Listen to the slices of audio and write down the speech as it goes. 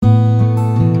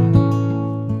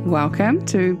Welcome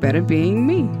to Better Being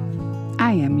Me.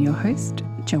 I am your host,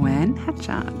 Joanne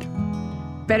Hatchard.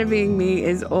 Better Being Me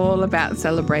is all about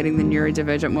celebrating the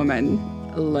neurodivergent woman,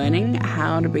 learning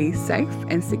how to be safe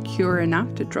and secure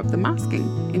enough to drop the masking,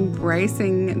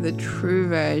 embracing the true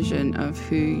version of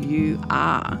who you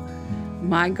are.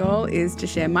 My goal is to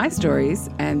share my stories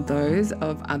and those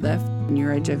of other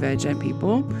neurodivergent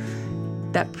people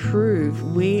that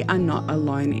prove we are not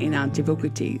alone in our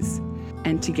difficulties.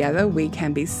 And together we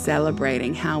can be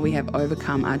celebrating how we have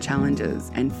overcome our challenges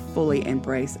and fully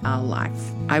embrace our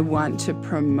life. I want to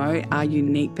promote our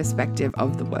unique perspective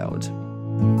of the world.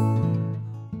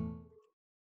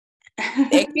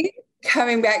 Thank you for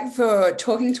coming back for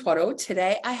Talking Twaddle.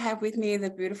 Today I have with me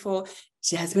the beautiful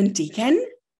Jasmine Deakin.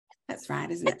 That's right,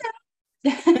 isn't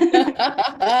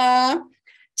it?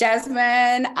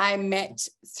 Jasmine, I met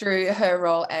through her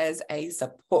role as a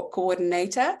support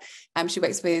coordinator. She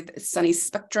works with Sunny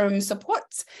Spectrum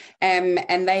Supports, and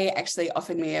they actually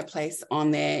offered me a place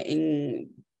on there.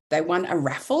 They won a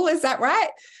raffle, is that right?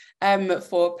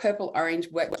 For Purple Orange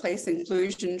Workplace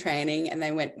Inclusion Training, and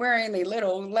they went, "We're only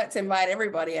little, let's invite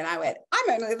everybody." And I went,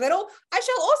 "I'm only little, I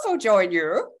shall also join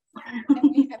you."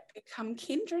 And we have become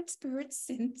kindred spirits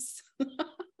since.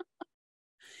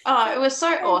 Oh, it was so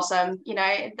awesome. You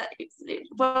know,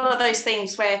 one of those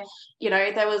things where, you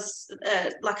know, there was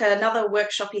like another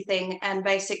workshopy thing, and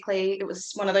basically it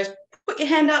was one of those, put your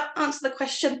hand up, answer the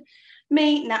question.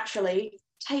 Me, naturally,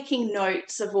 taking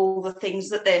notes of all the things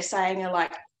that they're saying, are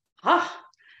like, I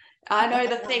know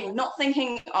the thing, not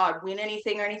thinking, oh, I'd win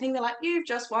anything or anything. They're like, you've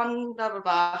just won, blah, blah,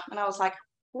 blah. And I was like,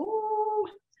 ooh,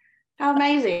 how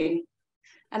amazing.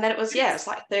 And then it was, it's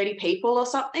like 30 people or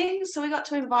something. So we got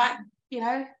to invite, you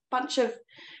know, a bunch of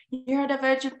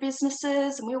neurodivergent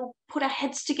businesses, and we all put our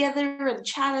heads together and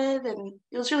chatted, and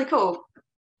it was really cool.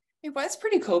 It was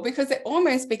pretty cool because it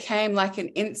almost became like an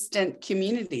instant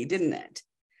community, didn't it?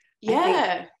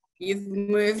 Yeah. You've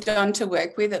moved on to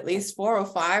work with at least 4 or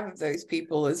 5 of those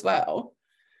people as well.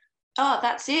 Oh,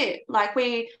 that's it. Like,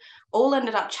 we all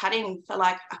ended up chatting for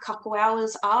like a couple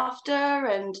hours after,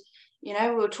 and you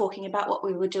know, we were talking about what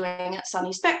we were doing at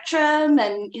Sunny Spectrum,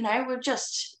 and, you know, we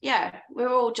were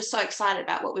all just so excited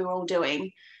about what we were all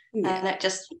doing. Yeah. And it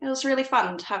was really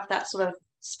fun to have that sort of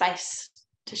space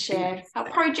to share our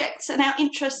projects and our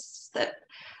interests that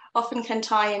often can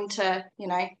tie into, you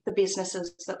know, the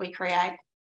businesses that we create.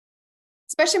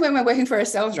 Especially when we're working for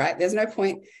ourselves, right? There's no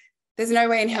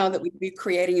way in hell that we'd be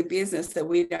creating a business that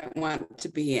we don't want to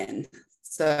be in.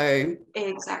 So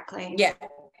exactly. Yeah.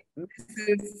 This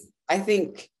is, I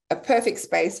think, a perfect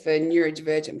space for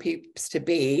neurodivergent people to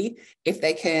be if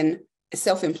they can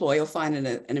self-employ or find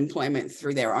an employment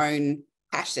through their own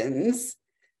passions.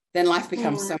 Then life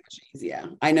becomes so much easier.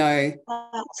 I know.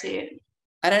 That's it.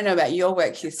 I don't know about your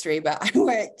work history, but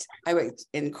I worked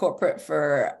in corporate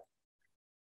for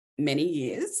many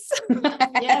years.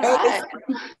 Yeah, right.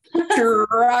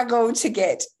 Struggle to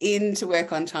get into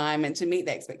work on time and to meet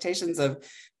the expectations of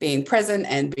being present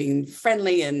and being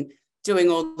friendly and doing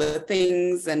all the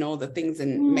things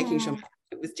and making sure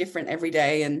it was different every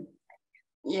day and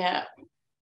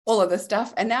all of the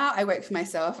stuff. And now I work for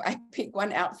myself. I pick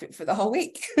one outfit for the whole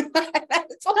week.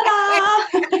 That's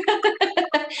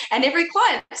and every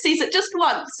client sees it just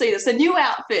once. See, it's a new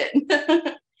outfit.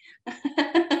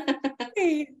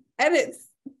 And it's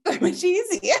so much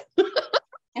easier.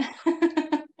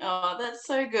 Oh, that's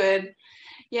so good.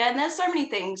 Yeah, and there's so many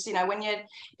things, you know, when you're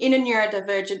in a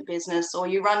neurodivergent business or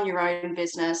you run your own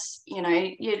business, you know,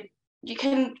 you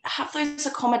can have those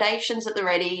accommodations at the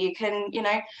ready. You can, you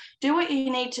know, do what you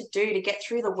need to do to get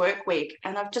through the work week.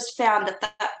 And I've just found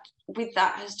that with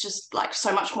that has just like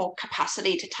so much more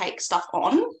capacity to take stuff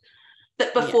on,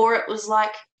 that before it was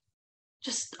like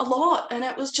just a lot, and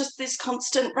it was just this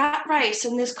constant rat race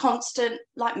and this constant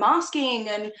like masking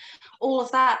and all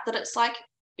of that it's like,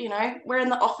 you know, we're in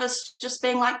the office just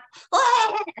being like,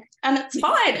 and it's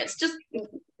fine. It's just,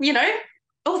 you know,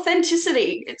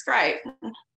 authenticity. It's great.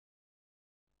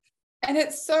 And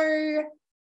it's so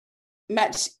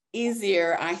much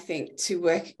easier, I think, to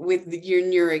work with your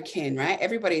neurokin, right?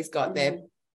 Everybody's got their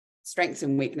strengths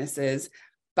and weaknesses,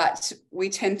 but we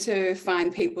tend to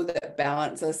find people that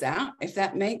balance us out, if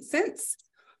that makes sense.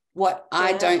 What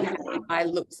I don't have, I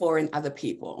look for in other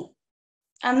people.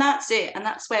 And that's it. And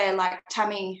that's where, like,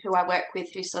 Tammy, who I work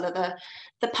with, who's sort of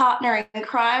the partner in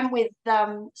crime with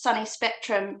Sunny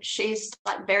Spectrum, she's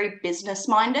like very business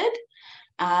minded,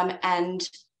 and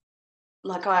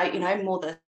like I, you know, more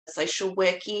the social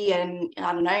worky and,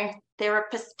 I don't know,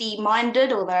 therapist-y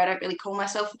minded, although I don't really call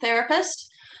myself a therapist.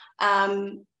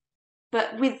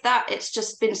 But with that, it's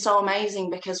just been so amazing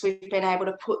because we've been able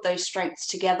to put those strengths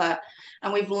together,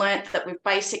 and we've learnt that we've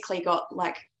basically got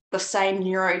like the same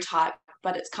neurotype,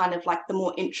 but it's kind of like the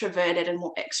more introverted and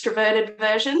more extroverted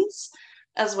versions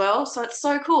as well. So it's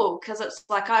so cool because it's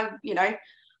like I,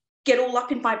 get all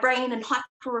up in my brain and hyper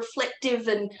reflective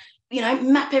and,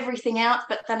 map everything out.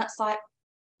 But then it's like,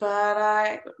 but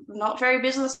I'm not very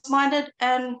business minded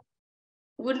and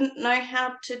wouldn't know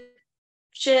how to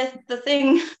share the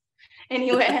thing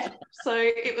anywhere. So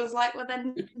it was like, well,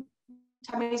 then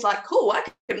Tammy's like, cool, I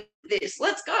can do this,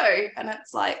 let's go. And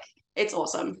it's like, it's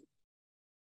awesome.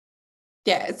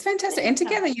 Yeah, it's fantastic. And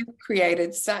together you've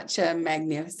created such a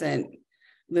magnificent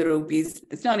little business.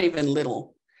 It's not even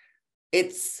little.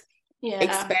 It's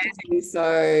expanding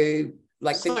so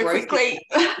like so the growth quickly.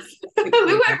 We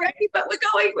weren't ready, but we're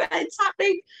going. It's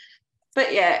happening.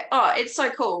 But yeah, it's so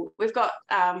cool. We've got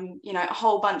a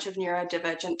whole bunch of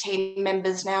neurodivergent team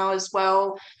members now as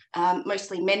well,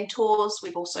 mostly mentors.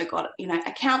 We've also got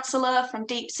a counsellor from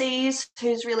Deep Seas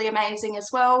who's really amazing as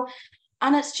well.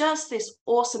 And it's just this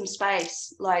awesome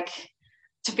space. Like,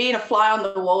 to be in a fly on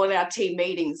the wall in our team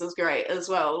meetings is great as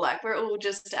well. Like, we're all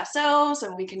just ourselves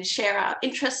and we can share our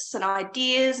interests and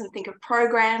ideas and think of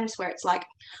programs where it's like,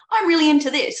 I'm really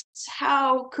into this.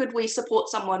 How could we support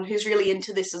someone who's really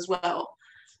into this as well?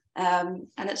 And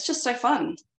it's just so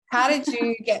fun. How did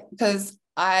you get, because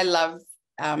I love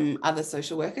other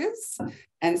social workers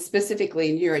and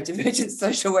specifically neurodivergent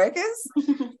social workers.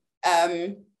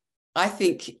 I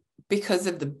think because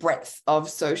of the breadth of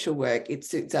social work, it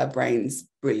suits our brains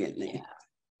brilliantly. Yeah.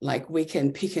 Like, we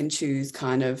can pick and choose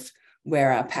kind of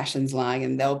where our passions lie,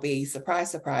 and there'll be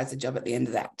surprise, a job at the end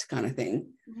of that kind of thing.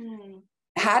 Mm.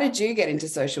 How did you get into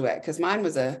social work? Because mine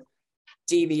was a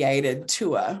deviated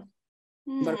tour.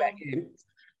 What about you?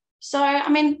 So,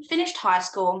 finished high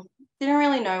school, didn't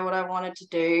really know what I wanted to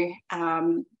do.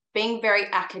 Being very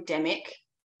academic,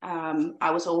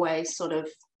 I was always sort of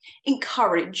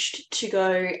encouraged to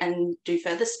go and do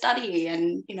further study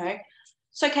and,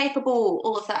 so capable,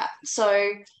 all of that.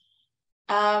 So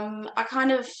I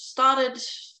kind of started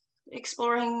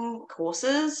exploring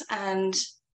courses and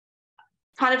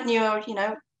kind of knew,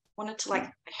 wanted to like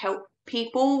help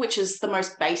people, which is the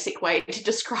most basic way to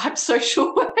describe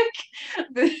social work.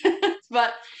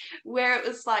 But where it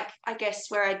was like, I guess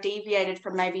where I deviated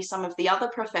from maybe some of the other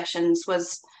professions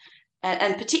was,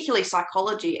 and particularly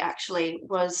psychology actually,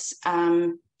 was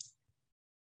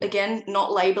again,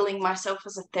 not labeling myself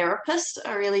as a therapist.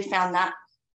 I really found that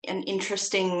an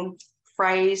interesting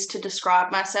phrase to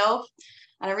describe myself.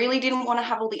 And I really didn't want to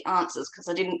have all the answers because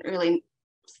I didn't really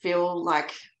feel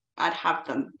like I'd have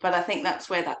them. But I think that's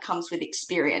where that comes with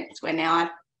experience, where now I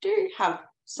do have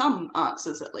some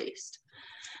answers at least.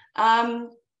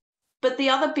 But the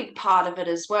other big part of it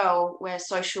as well, where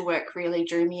social work really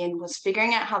drew me in, was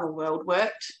figuring out how the world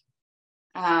worked.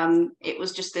 It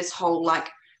was just this whole like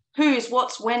who's,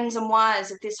 what's, when's and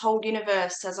why's of this whole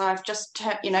universe as I've just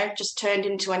turned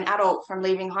into an adult from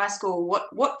leaving high school.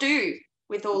 What do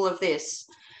with all of this?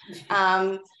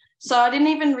 So I didn't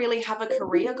even really have a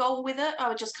career goal with it. I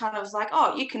was just kind of was like,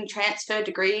 oh, you can transfer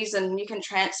degrees and you can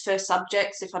transfer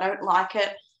subjects if I don't like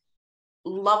it.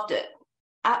 Loved it.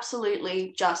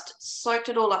 Absolutely just soaked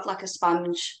it all up like a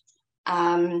sponge.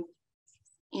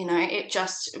 It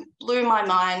just blew my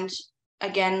mind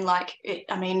again. Like,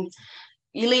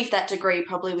 you leave that degree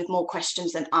probably with more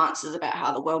questions than answers about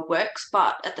how the world works.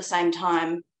 But at the same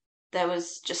time, there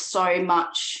was just so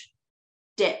much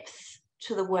depth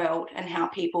to the world and how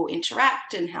people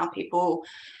interact and how people,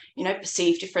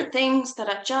 perceive different things that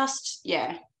are just,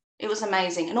 it was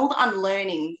amazing. And all the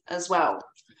unlearning as well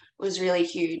was really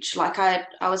huge. Like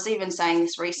I was even saying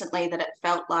this recently, that it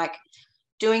felt like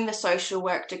doing the social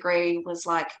work degree was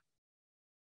like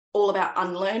all about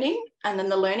unlearning, and then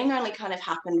the learning only kind of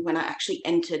happened when I actually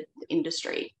entered the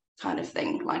industry kind of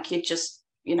thing. Like, you just,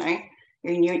 you're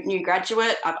a new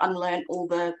graduate, I've unlearned all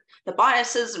the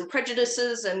biases and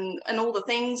prejudices and all the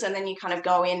things, and then you kind of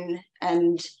go in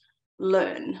and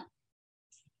learn.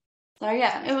 So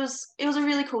yeah, it was a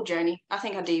really cool journey. I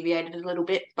think I deviated a little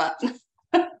bit, but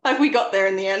we got there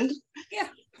in the end. Yeah.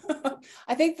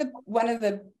 I think one of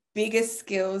the biggest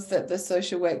skills that the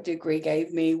social work degree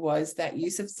gave me was that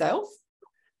use of self.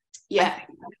 Yeah.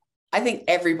 I think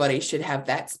everybody should have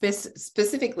that.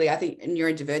 Specifically, I think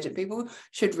neurodivergent people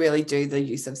should really do the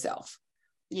use of self.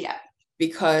 Yeah.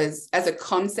 Because as a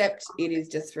concept, it is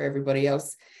just for everybody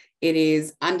else. It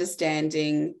is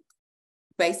understanding,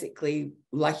 basically,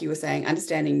 like you were saying,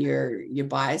 understanding your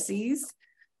biases,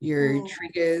 your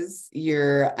triggers,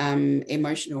 your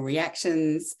emotional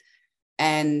reactions,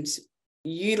 and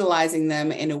utilizing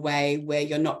them in a way where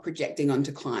you're not projecting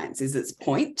onto clients is its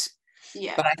point.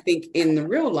 Yeah. But I think in the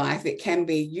real life, it can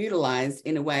be utilized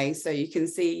in a way so you can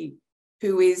see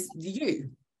who is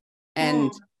you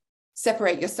and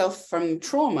separate yourself from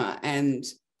trauma and,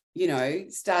 you know,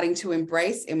 starting to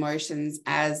embrace emotions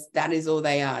as that is all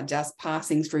they are, just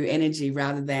passing through energy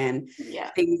rather than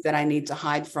things that I need to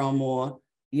hide from or,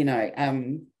 you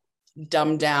know,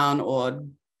 dumb down or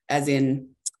as in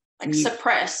like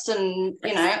suppressed and,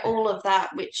 you know, all of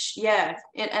that, which,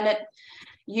 it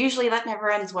usually that never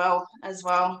ends well as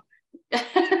well.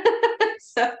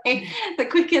 So the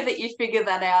quicker that you figure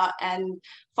that out and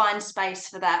find space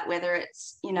for that, whether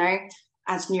it's, you know,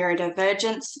 as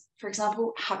neurodivergents, for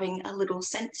example, having a little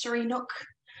sensory nook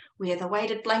with a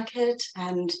weighted blanket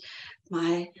and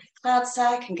my cloud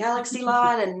sack and galaxy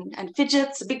light and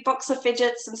fidgets, a big box of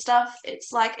fidgets and stuff.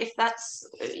 It's like, if that's,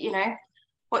 you know,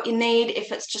 what you need,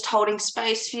 if it's just holding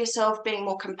space for yourself, being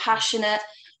more compassionate,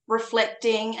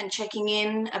 reflecting and checking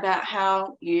in about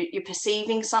how you're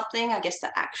perceiving something, I guess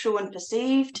the actual and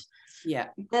perceived. Yeah.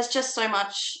 There's just so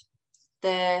much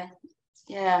there.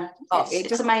 Yeah.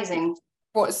 It's amazing.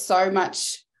 Brought so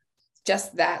much,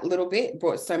 just that little bit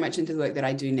brought so much into the work that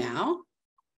I do now.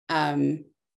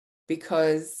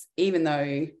 Because even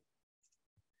though,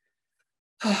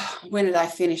 when did I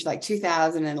finish? Like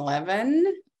 2011,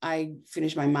 I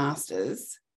finished my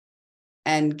master's.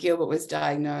 And Gilbert was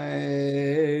diagnosed,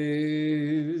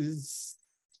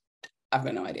 I've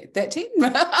got no idea, 13? No.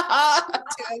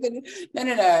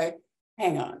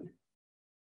 Hang on.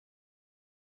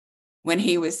 When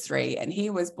he was 3, and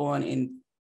he was born in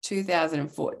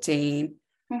 2014,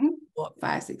 4,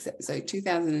 5, 6, 7, so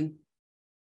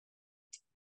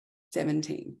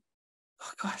 2017.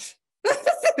 Oh, gosh.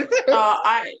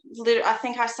 I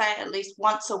think I say at least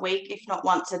once a week, if not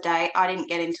once a day. I didn't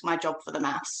get into my job for the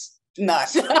maths. No.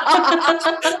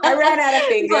 I ran out of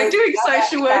fingers. Like doing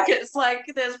social work, it's like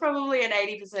there's probably an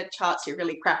 80% chance you're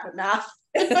really crap at math.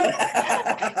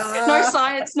 No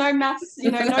science, no maths,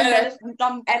 you know, no medicine.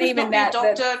 And even that,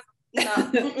 doctor.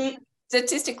 No.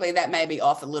 Statistically, that may be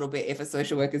off a little bit if a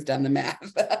social worker's done the math.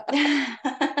 But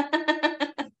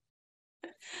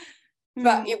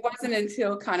it wasn't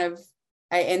until kind of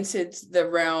I entered the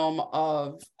realm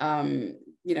of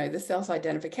you know, the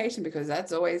self-identification, because that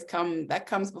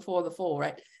comes before the fall,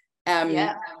 right?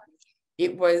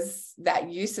 It was that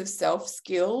use of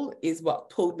self-skill is what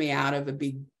pulled me out of a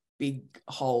big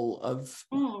hole of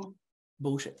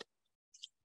bullshit.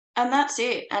 And that's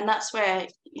it. And that's where,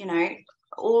 you know,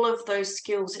 all of those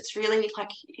skills, it's really like,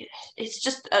 it's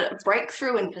just a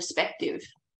breakthrough in perspective.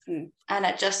 And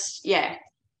it just,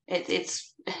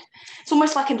 it's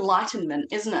almost like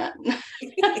enlightenment, isn't it?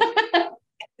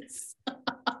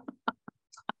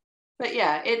 But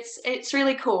yeah, it's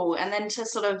really cool. And then to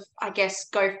sort of, I guess,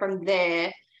 go from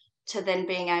there to then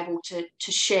being able to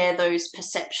share those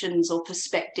perceptions or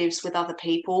perspectives with other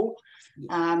people,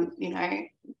 you know,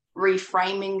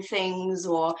 reframing things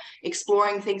or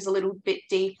exploring things a little bit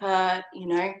deeper, you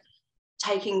know,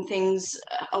 taking things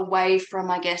away from,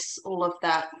 I guess, all of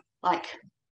that, like,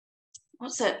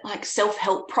 what's it, like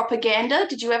self-help propaganda?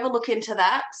 Did you ever look into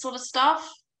that sort of stuff?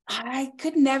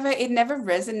 It never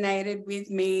resonated with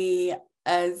me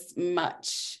as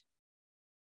much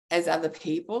as other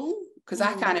people, because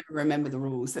I can't even remember the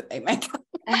rules that they make up.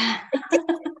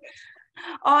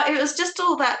 It was just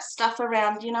all that stuff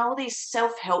around, you know, all these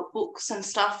self-help books and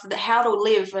stuff, how to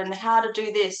live and how to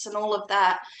do this and all of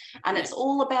that. And it's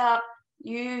all about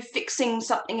you fixing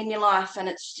something in your life. And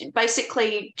it's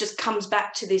basically just comes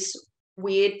back to this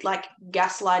weird, like,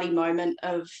 gaslighting moment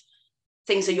of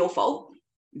things are your fault.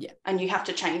 Yeah. And you have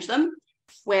to change them,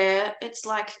 where it's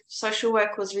like social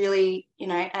work was really, you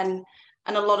know, and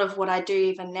a lot of what I do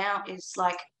even now is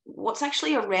like, what's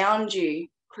actually around you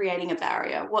creating a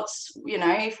barrier? What's, you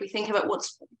know, if we think about what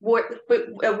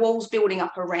walls building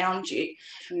up around you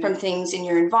from things in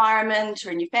your environment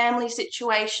or in your family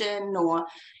situation or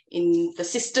in the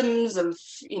systems of,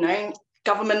 you know,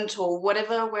 government or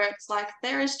whatever, where it's like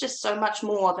there is just so much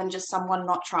more than just someone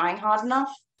not trying hard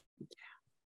enough.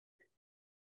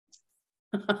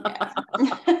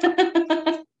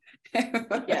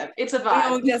 Yeah, it's a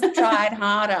vibe. We all just tried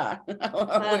harder.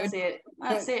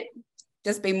 That's it.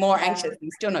 Just be more anxious and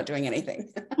still not doing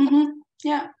anything.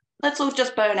 Yeah, let's all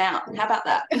just burn out. How about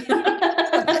that?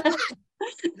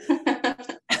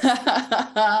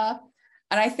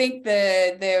 And I think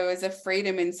there was a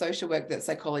freedom in social work that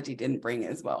psychology didn't bring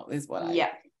as well, is what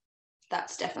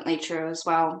that's definitely true as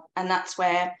well. And that's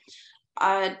where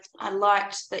I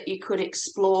liked that you could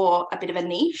explore a bit of a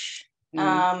niche.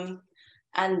 And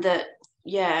that,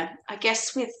 I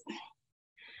guess with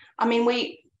I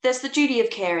mean, there's the duty of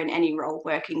care in any role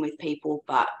working with people,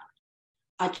 but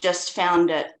I just found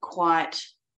it quite,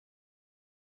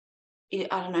 I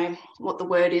don't know what the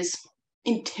word is,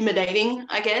 intimidating,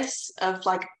 I guess, of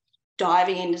like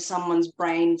diving into someone's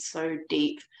brain so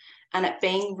deep, and it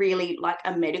being really like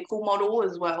a medical model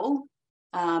as well,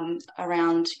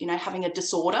 around, having a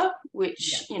disorder,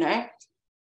 which,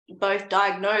 both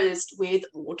diagnosed with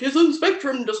autism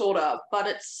spectrum disorder, but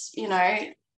it's,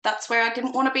 that's where I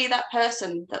didn't want to be that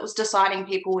person that was deciding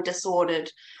people were disordered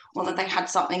or that they had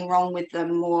something wrong with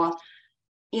them, or,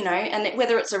 and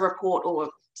whether it's a report or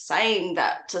saying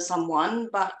that to someone.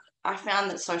 But I found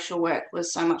that social work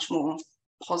was so much more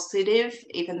positive,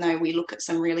 even though we look at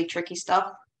some really tricky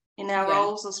stuff in our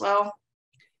roles as well.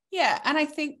 Yeah, and I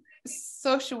think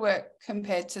social work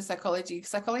compared to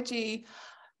psychology,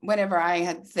 whenever I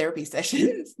had therapy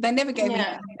sessions, they never gave me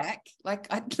feedback.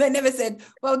 They never said,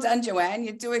 well done, Joanne,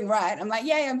 you're doing right. I'm like,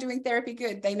 yay, I'm doing therapy,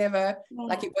 good. They never,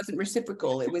 it wasn't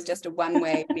reciprocal. It was just a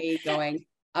one-way me going,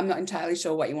 I'm not entirely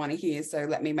sure what you want to hear, so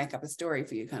let me make up a story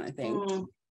for you kind of thing.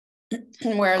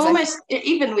 Whereas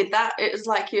even with that, it was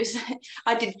like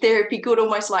I did therapy good,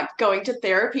 almost like going to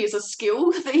therapy is a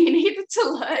skill that you needed to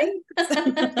learn.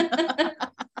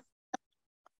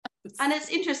 And it's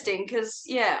interesting because,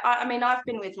 I mean, I've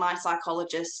been with my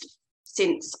psychologist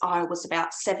since I was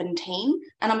about 17,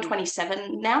 and I'm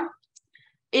 27 now.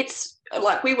 It's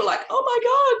like, we were like, oh my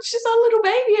God, she's not a little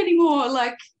baby anymore.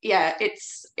 Like,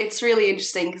 it's really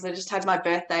interesting because I just had my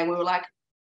birthday and we were like,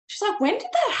 she's like, when did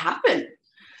that happen?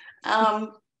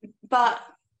 But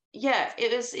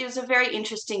it was a very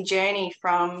interesting journey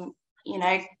from,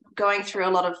 going through a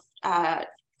lot of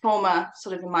trauma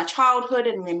sort of in my childhood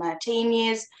and in my teen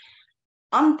years,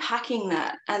 unpacking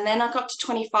that. And then I got to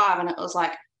 25 and it was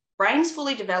like, brain's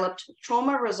fully developed,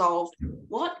 trauma resolved.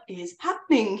 What is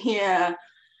happening here?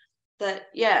 That,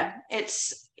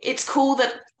 it's cool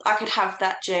that I could have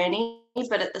that journey,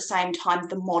 but at the same time,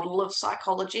 the model of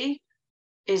psychology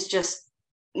is just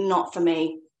not for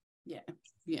me. Yeah.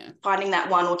 Finding that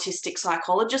one autistic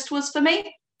psychologist was for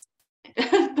me.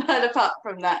 But apart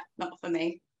from that, not for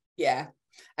me. Yeah.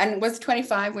 And was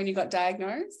 25 when you got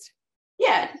diagnosed?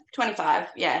 Yeah, 25.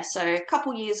 Yeah. So a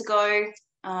couple years ago,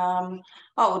 it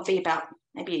would be about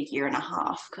maybe a year and a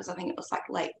half, because I think it was like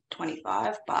late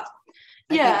 25, but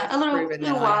a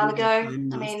little while ago.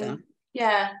 I mean,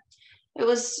 it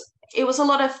was a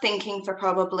lot of thinking for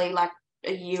probably like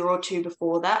a year or two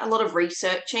before that, a lot of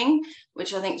researching,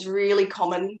 which I think is really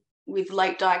common with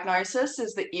late diagnosis,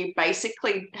 is that you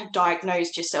basically have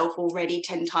diagnosed yourself already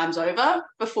 10 times over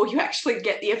before you actually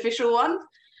get the official one.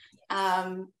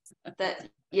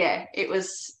 It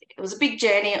was a big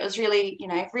journey. It was really,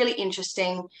 really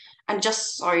interesting and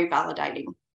just so validating.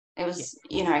 It was,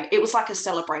 it was like a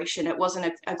celebration. It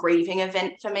wasn't a grieving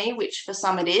event for me, which for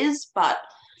some it is, but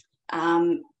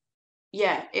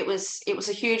it was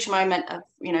a huge moment of,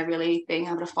 really being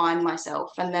able to find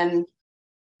myself. And then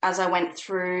as I went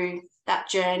through that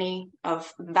journey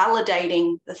of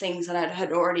validating the things that I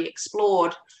had already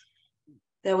explored,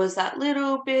 there was that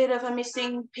little bit of a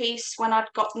missing piece when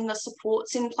I'd gotten the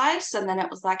supports in place. And then it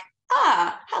was like,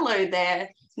 hello there,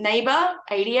 neighbor,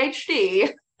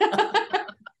 ADHD.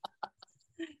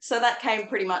 So that came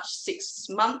pretty much 6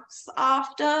 months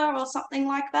after or something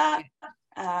like that.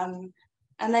 And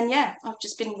then, I've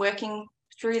just been working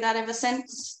through that ever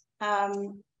since. I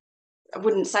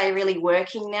wouldn't say really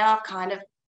working now. I've kind of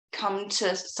come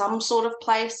to some sort of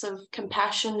place of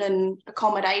compassion and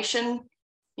accommodation,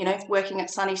 working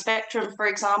at Sunny Spectrum, for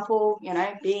example,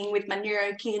 being with my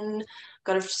neurokin,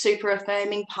 got a super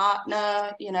affirming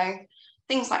partner,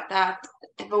 things like that.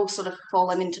 They've all sort of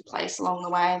fallen into place along the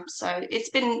way. So it's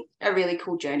been a really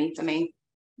cool journey for me.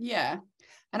 Yeah.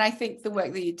 And I think the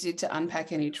work that you did to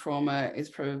unpack any trauma is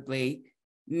probably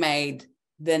made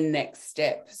the next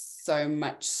step so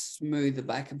much smoother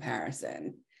by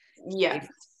comparison. Yeah.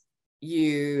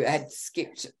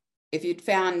 If you'd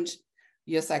found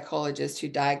your psychologist who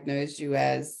diagnosed you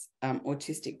as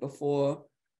autistic before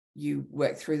you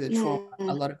worked through the trauma,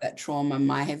 a lot of that trauma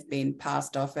might have been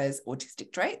passed off as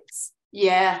autistic traits.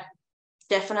 Yeah,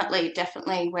 definitely.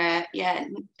 Where,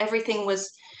 everything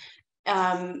was,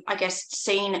 I guess,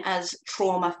 seen as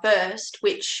trauma first,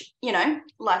 which,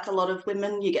 like a lot of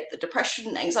women, you get the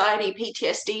depression, anxiety,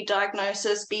 PTSD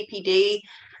diagnosis, BPD,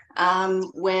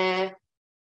 where,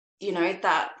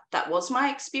 that was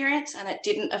my experience, and it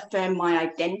didn't affirm my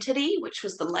identity, which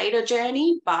was the later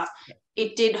journey, but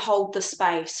it did hold the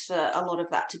space for a lot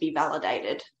of that to be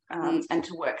validated, and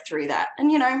to work through that. And,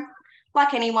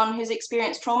 like anyone who's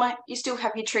experienced trauma, you still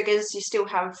have your triggers, you still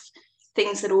have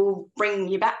things that will bring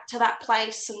you back to that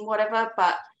place and whatever,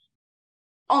 but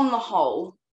on the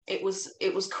whole, it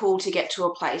was cool to get to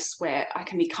a place where I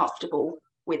can be comfortable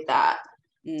with that.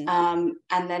 And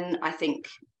then I think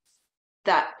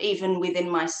that even within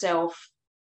myself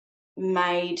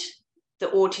made the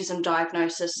autism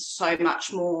diagnosis so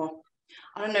much more,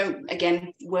 I don't know,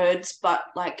 again, words, but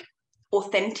like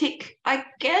authentic, I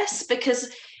guess, because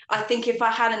I think if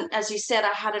I hadn't, as you said,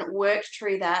 I hadn't worked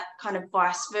through that kind of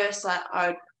vice versa,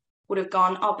 I would have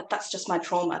gone, oh, but that's just my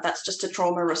trauma. That's just a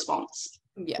trauma response.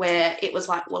 Yeah. Where it was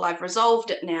like, well, I've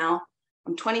resolved it now.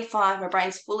 I'm 25, my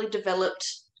brain's fully developed.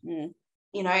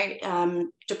 You know,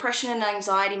 depression and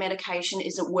anxiety medication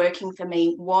isn't working for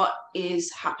me. What is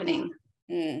happening?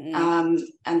 And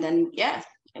then, yeah,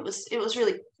 it was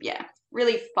really,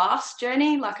 really fast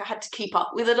journey. Like I had to keep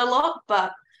up with it a lot,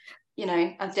 but, you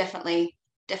know, I'm definitely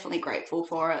grateful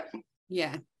for it.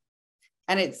 Yeah.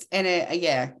 And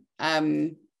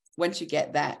once you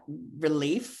get that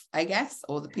relief, I guess,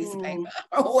 or the piece of paper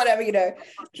or whatever, you know.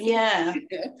 Yeah.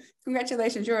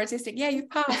 Congratulations, you're autistic. Yeah, you've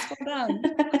passed. Well done.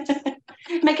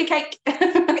 Make a cake.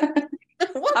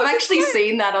 I've actually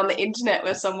seen that on the internet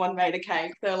where someone made a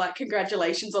cake. They're like,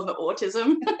 congratulations on the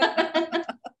autism.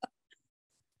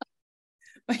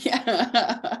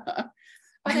 Yeah.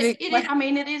 But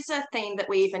it is a theme that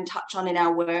we even touch on in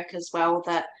our work as well,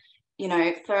 that, you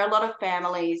know, for a lot of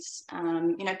families,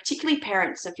 you know, particularly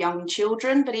parents of young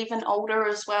children, but even older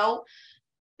as well,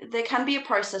 there can be a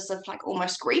process of like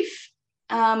almost grief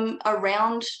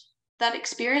around that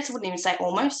experience. I wouldn't even say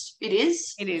almost, it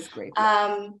is. It is grief.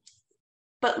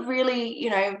 But really, you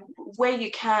know, where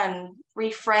you can,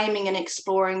 reframing and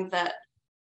exploring that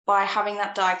by having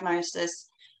that diagnosis,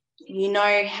 you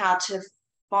know how to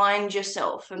find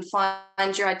yourself and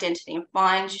find your identity and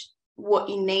find what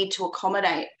you need to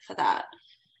accommodate for that.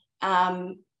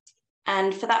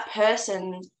 And for that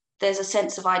person, there's a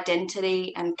sense of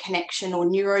identity and connection or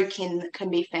neurokin that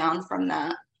can be found from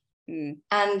that.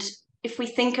 And if we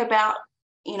think about,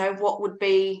 you know, what would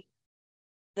be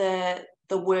the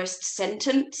worst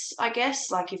sentence, I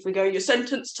guess, like if we go your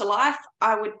sentence to life,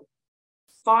 I would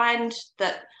find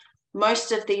that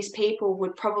most of these people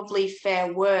would probably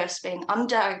fare worse being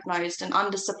undiagnosed and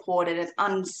undersupported and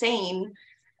unseen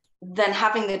than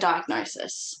having the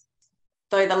diagnosis,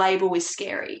 though the label is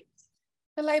scary.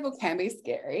 The label can be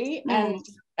scary. And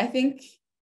I think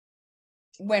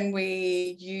when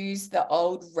we use the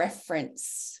old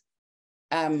reference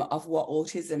of what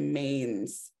autism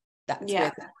means, that's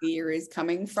where the fear is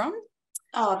coming from.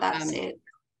 Oh, that's it.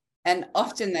 And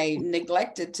often they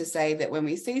neglected to say that when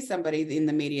we see somebody in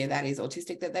the media that is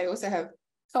autistic, that they also have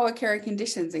co-occurring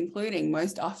conditions, including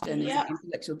most often is an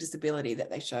intellectual disability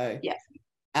that they show. Yeah,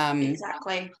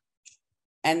 exactly.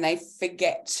 And they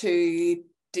forget to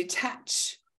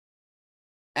detach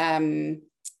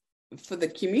for the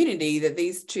community that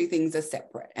these two things are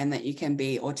separate, and that you can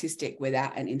be autistic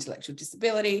without an intellectual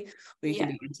disability, or you can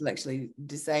be intellectually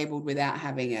disabled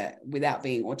without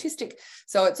being autistic.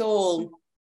 So it's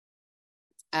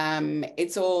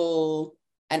all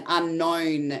an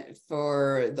unknown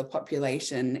for the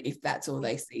population if that's all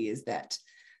they see is that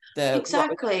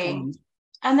exactly.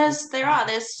 And there's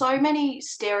so many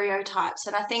stereotypes,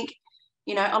 and I think,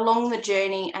 you know, along the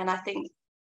journey, and I think,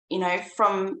 you know,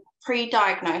 from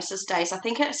pre-diagnosis days, I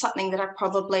think it's something that I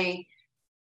probably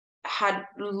had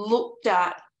looked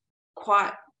at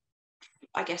quite,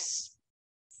 I guess,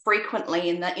 frequently,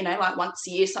 in that, you know, like once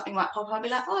a year something might pop up, I'd be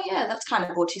like, oh yeah, that's kind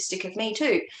of autistic of me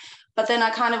too. But then I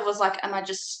kind of was like, am I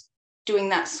just doing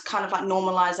that kind of like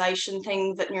normalization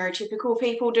thing that neurotypical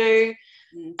people do?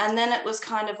 And then it was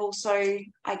kind of also,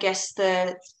 I guess,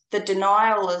 the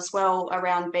denial as well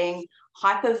around being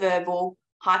hyperverbal,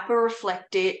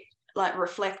 hyper-reflective,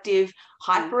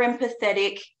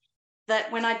 hyper-empathetic,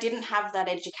 that when I didn't have that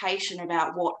education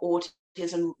about what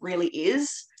autism really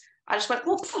is, I just went,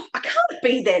 well, I can't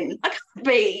be then. I can't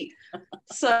be.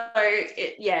 So,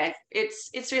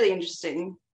 it's really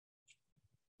interesting.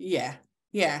 Yeah.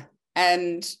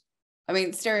 And I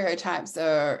mean, stereotypes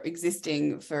are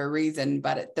existing for a reason,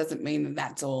 but it doesn't mean that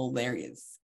that's all there is.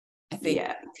 I think.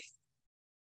 Yeah.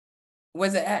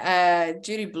 Was it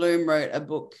Judy Blume wrote a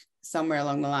book somewhere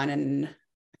along the line, and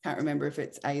I can't remember if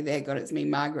it's There God It's Me,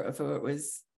 Margaret, or if it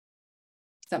was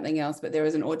something else, but there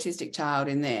was an autistic child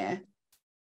in there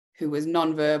who was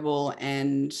nonverbal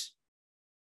and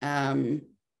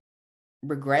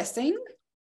regressing,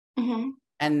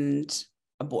 and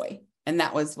a boy. And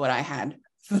that was what I had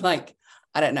for like,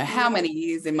 I don't know how many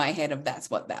years in my head of that's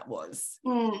what that was.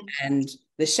 And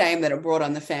the shame that it brought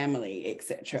on the family,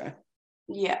 etc.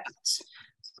 Yeah.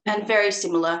 And very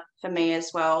similar for me as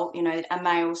well, you know, a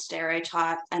male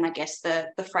stereotype, and I guess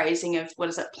the phrasing of, what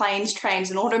is it, planes,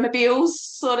 trains and automobiles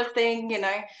sort of thing, you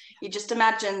know. You just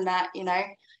imagine that, you know,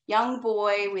 young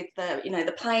boy with the, you know,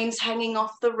 the planes hanging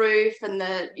off the roof and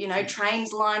the, you know,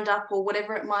 trains lined up or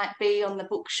whatever it might be on the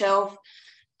bookshelf,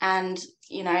 and,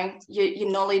 you know,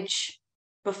 your knowledge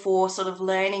before sort of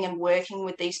learning and working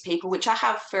with these people, which I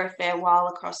have for a fair while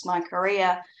across my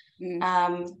career.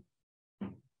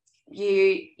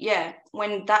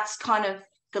 When that's kind of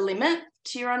the limit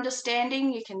to your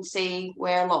understanding, you can see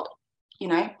where a lot, you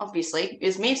know, obviously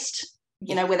is missed,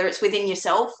 you know, whether it's within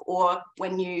yourself or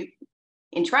when you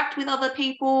interact with other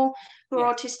people who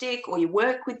are autistic or you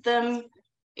work with them.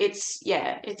 It's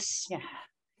a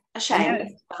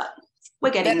shame, but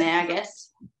we're getting there, I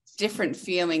guess. Different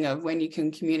feeling of when you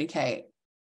can communicate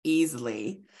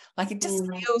easily. Like, it just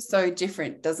feels so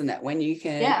different, doesn't it? When you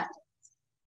can,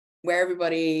 where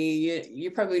everybody,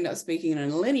 you're probably not speaking in a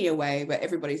linear way, but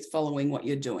everybody's following what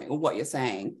you're doing or what you're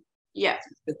saying. Yeah.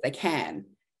 That they can.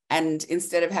 And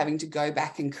instead of having to go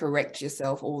back and correct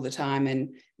yourself all the time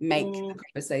and make the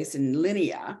conversation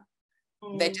linear,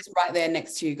 they're just right there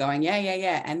next to you going,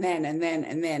 yeah. And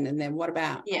then what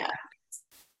about? Yeah.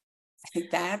 I think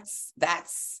that's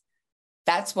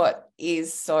what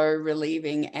is so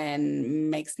relieving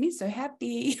and makes me so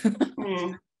happy.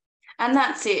 And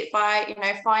that's it, by, you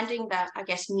know, finding that, I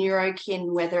guess,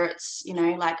 neurokin, whether it's, you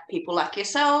know, like people like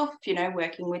yourself, you know,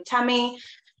 working with Tammy,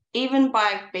 even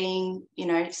by being, you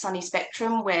know, Sunny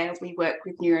Spectrum, where we work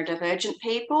with neurodivergent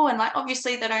people, and like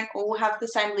obviously they don't all have the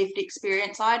same lived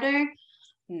experience I do,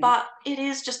 but it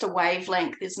is just a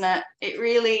wavelength, isn't it? It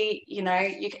really, you know,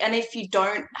 and if you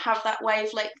don't have that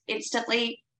wavelength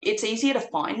instantly, it's easier to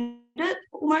find it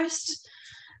almost.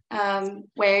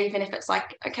 Where even if it's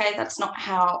like, okay, that's not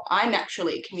how I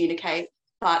naturally communicate,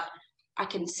 but I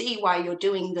can see why you're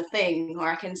doing the thing, or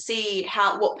I can see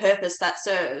what purpose that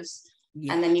serves,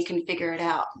 and then you can figure it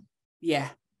out.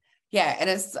 And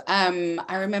it's I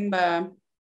remember, I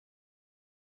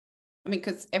mean,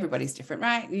 because everybody's different,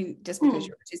 right? Just because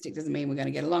you're autistic doesn't mean we're going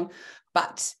to get along,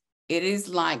 but it is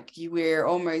like we're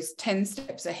almost 10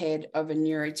 steps ahead of a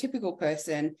neurotypical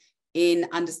person in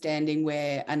understanding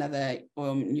where another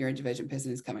neurodivergent person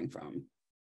is coming from.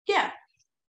 Yeah.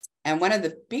 And one of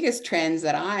the biggest trends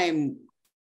that I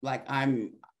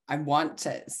want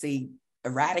to see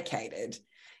eradicated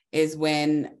is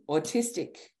when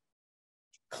autistic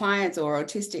clients or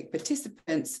autistic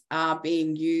participants are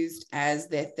being used as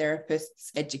their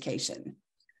therapist's education.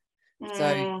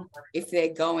 So if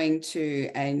they're going to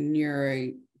a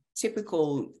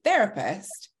neurotypical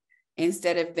therapist,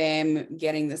 instead of them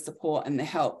getting the support and the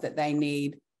help that they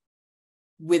need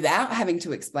without having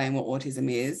to explain what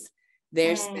autism is,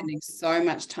 they're spending so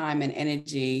much time and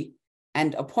energy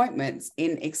and appointments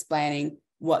in explaining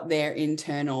what their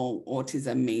internal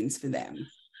autism means for them.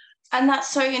 And that's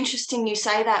so interesting you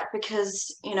say that,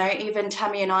 because, you know, even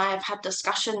Tammy and I have had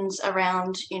discussions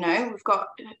around, you know, we've got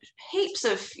heaps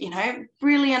of, you know,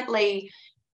 brilliantly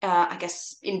I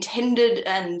guess, intended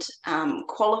and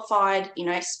qualified, you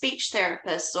know, speech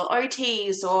therapists or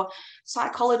OTs or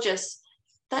psychologists,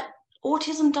 that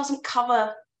autism doesn't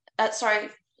cover,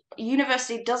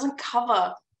 university doesn't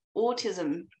cover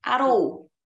autism at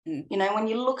all. You know, when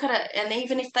you look at it, and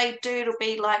even if they do, it'll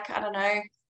be like, I don't know,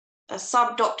 a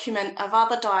sub-document of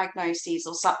other diagnoses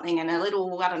or something and a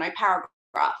little, I don't know,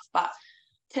 paragraph. But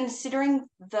considering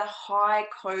the high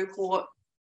cohort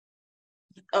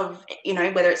of, you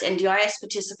know, whether it's NDIS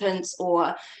participants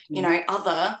or, you know,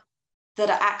 other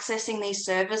that are accessing these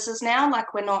services now,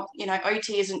 like we're not, you know,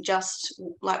 OT isn't just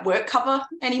like work cover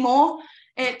anymore.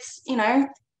 It's, you know,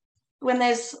 when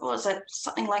there's, what was it,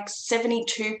 something like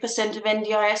 72% of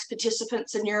NDIS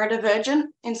participants are neurodivergent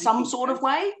in some sort of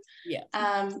way. Yeah.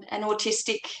 And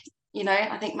autistic, you know,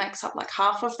 I think makes up like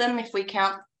half of them if we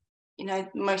count, you know,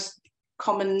 most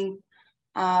common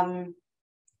co-occurring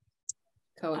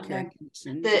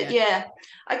conditions. I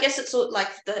guess it's sort of like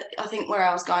I think where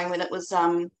I was going with it was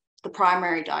the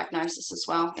primary diagnosis as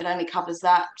well. It only covers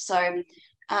that. So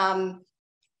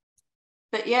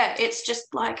but yeah, it's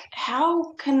just like,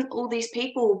 how can all these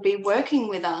people be working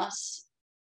with us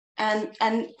and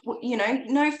you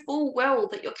know full well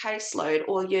that your caseload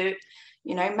or your,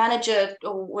 you know, manager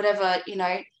or whatever, you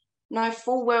know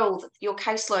full well that your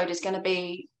caseload is going to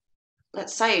be,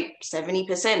 let's say,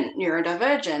 70%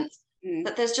 neurodivergent,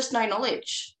 that there's just no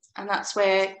knowledge. And that's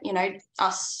where, you know,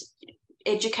 us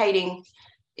educating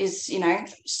is, you know,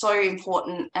 so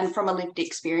important. And from a lived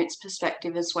experience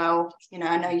perspective as well, you know,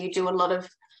 I know you do a lot of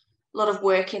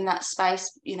work in that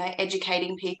space, you know,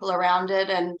 educating people around it.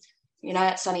 And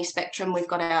at Sunny Spectrum, we've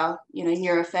got our,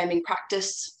 neuroaffirming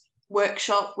practice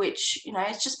workshop, which,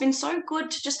 it's just been so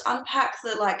good to just unpack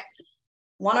the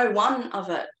 101 of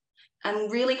it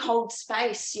and really hold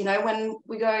space, when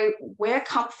we go, we're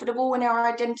comfortable in our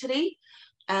identity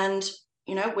and,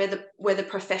 we're the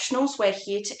professionals, we're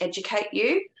here to educate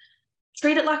you.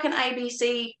 Treat it like an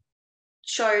ABC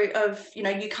show of,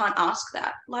 you can't ask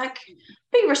that.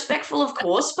 Be respectful, of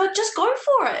course, but just go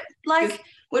for it.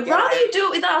 We'd rather you do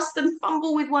it with us than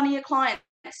fumble with one of your clients.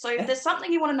 So if there's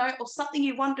something you want to know or something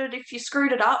you wondered if you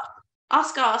screwed it up,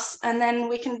 ask us and then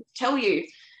we can tell you.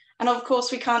 And of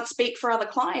course, we can't speak for other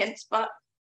clients, but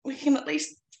we can at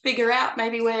least figure out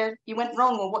maybe where you went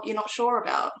wrong or what you're not sure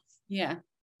about. Yeah.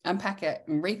 Unpack it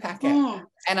and repack it.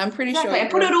 And I'm pretty sure. And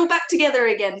put it all back together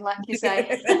again, like you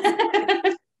say.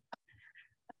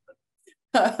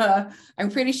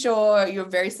 I'm pretty sure you're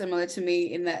very similar to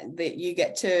me in that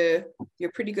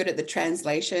you're pretty good at the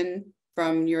translation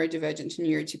from neurodivergent to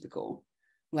neurotypical.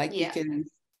 You can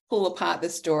pull apart the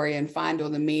story and find all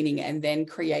the meaning and then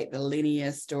create the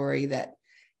linear story that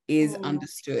is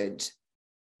understood,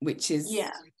 which is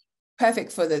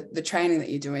perfect for the training that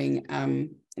you're doing,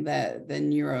 the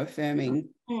neuroaffirming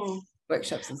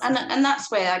workshops and stuff. And that's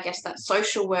where I guess that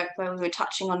social work where we were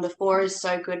touching on before is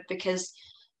so good, because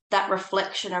that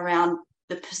reflection around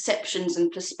the perceptions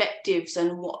and perspectives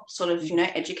and what sort of,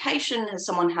 education has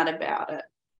someone had about it.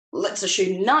 Let's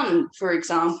assume none, for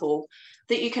example,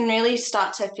 that you can really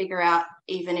start to figure out,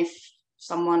 even if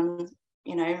someone,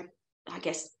 I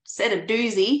guess, said a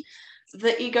doozy,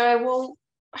 that you go, well,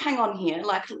 hang on here.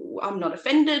 I'm not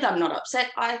offended. I'm not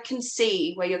upset. I can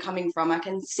see where you're coming from. I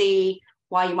can see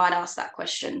why you might ask that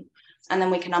question. And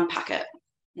then we can unpack it.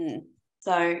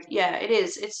 So yeah, it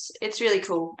is. It's really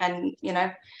cool. And,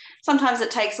 sometimes it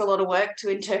takes a lot of work to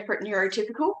interpret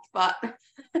neurotypical, but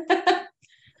I'm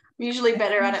usually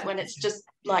better at it when it's just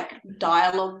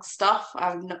dialogue stuff.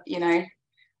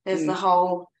 There's the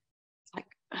whole,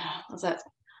 what's that?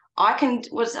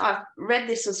 I've read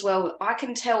this as well. I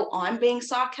can tell I'm being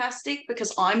sarcastic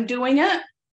because I'm doing it.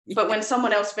 But when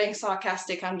someone else being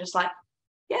sarcastic, I'm just like,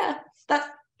 yeah, that's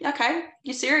okay.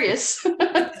 You're serious.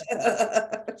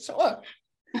 Sure.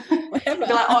 Whatever.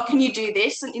 Be like, oh, can you do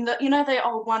this? And the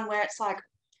old one where it's like,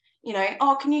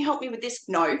 oh, can you help me with this?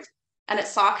 No. And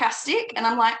it's sarcastic. And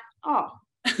I'm like, oh,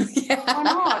 why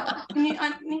not?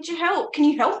 I need your help. Can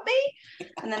you help me?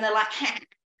 And then they're like, heck.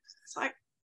 It's like,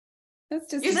 that's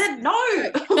just you said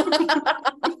no.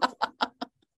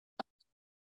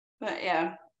 But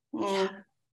yeah.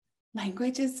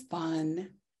 Language is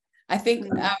fun. I think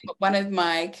one of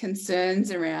my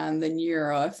concerns around the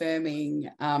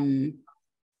neuroaffirming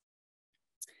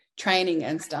training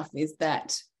and stuff is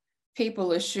that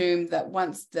people assume that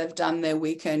once they've done their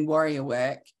weekend warrior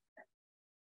work,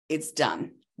 it's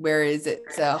done. Whereas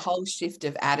it's a whole shift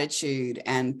of attitude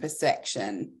and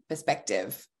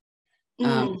perspective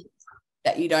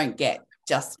that you don't get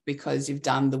just because you've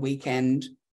done the weekend.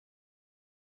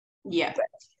 Yeah.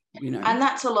 And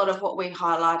that's a lot of what we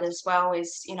highlight as well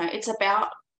is, it's about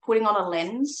putting on a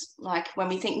lens. When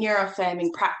we think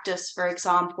neuroaffirming practice, for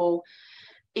example,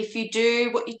 if you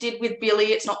do what you did with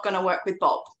Billy, it's not going to work with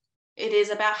Bob. It is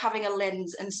about having a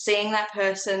lens and seeing that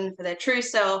person for their true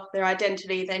self, their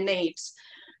identity, their needs,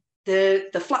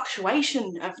 the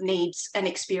fluctuation of needs and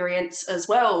experience as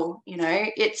well.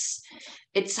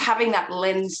 It's having that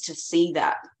lens to see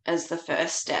that as the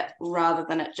first step, rather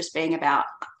than it just being about,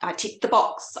 I ticked the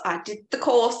box, I did the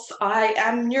course, I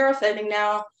am neuroaffirming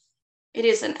now. It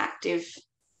is an active,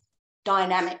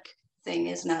 dynamic thing,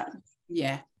 isn't it?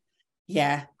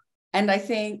 Yeah. And I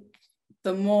think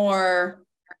the more,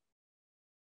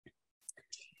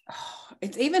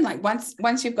 it's even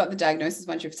once you've got the diagnosis,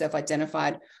 once you've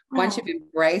self-identified, once you've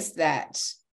embraced that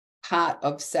part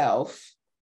of self,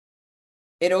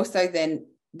 it also then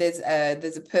there's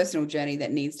a personal journey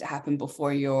that needs to happen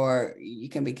before you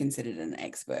can be considered an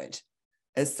expert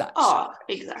as such. Oh,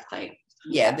 exactly.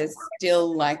 Yeah, there's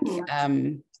still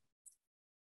and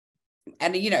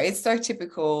it's so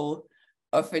typical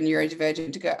of a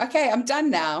neurodivergent to go, okay, I'm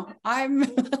done now. I'm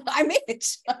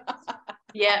it.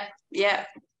 Yeah.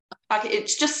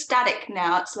 It's just static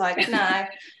now. It's like, no.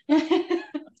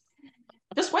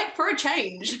 Just wait for a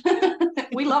change.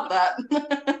 We love that.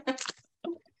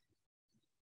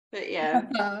 But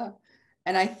yeah.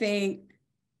 And I think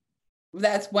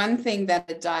that's one thing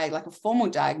that a formal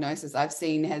diagnosis I've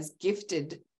seen has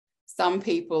gifted some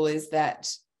people, is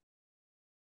that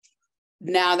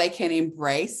now they can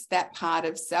embrace that part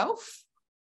of self.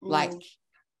 What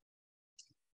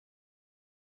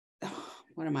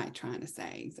am I trying to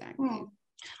say exactly?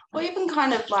 Or even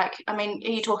kind of like, I mean,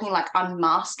 are you talking like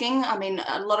unmasking? I mean,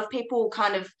 a lot of people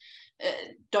kind of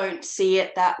don't see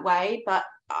it that way, but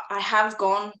I have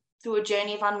gone through a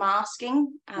journey of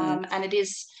unmasking, and it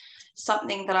is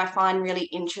something that I find really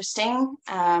interesting.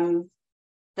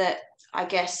 That I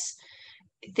guess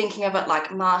thinking of it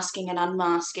like masking and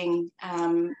unmasking,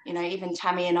 you know, even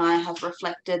Tammy and I have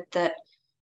reflected that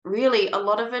really a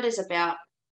lot of it is about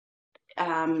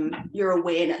your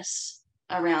awareness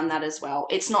around that as well.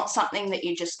 It's not something that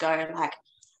you just go like,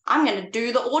 I'm going to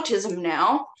do the autism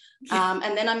now,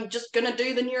 and then I'm just going to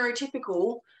do the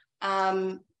neurotypical.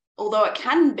 Although it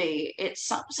can be,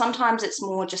 sometimes it's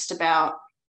more just about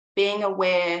being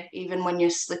aware, even when you're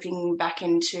slipping back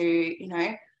into, you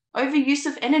know, overuse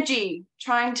of energy,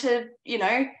 trying to, you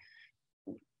know,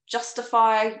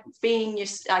 justify being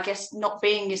I guess not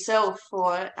being yourself,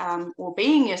 or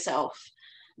being yourself.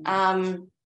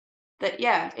 But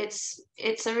yeah, it's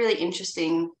a really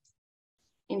interesting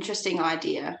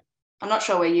idea. I'm not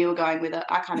sure where you were going with it.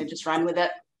 I kind of just ran with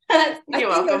it. You're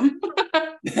welcome.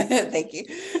 Thank you.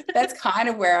 That's kind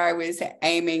of where I was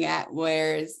aiming at,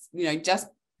 whereas, you know, just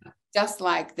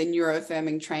like the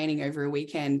neuroaffirming training over a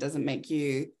weekend doesn't make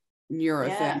you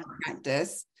neuroaffirming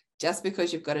practice. Just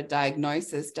because you've got a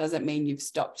diagnosis doesn't mean you've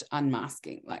stopped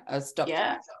unmasking, stopped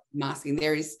masking.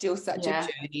 There is still such a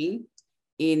journey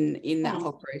in that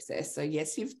whole process. So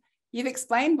yes, you've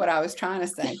explained what I was trying to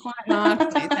say quite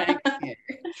nicely. Thank you.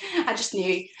 I just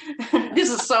knew. This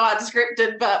is so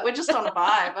unscripted, but we're just on a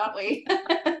vibe, aren't we?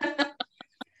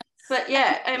 But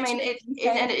yeah, I mean,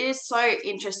 it is so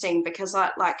interesting because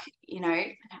like, you know,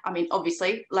 I mean,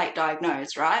 obviously late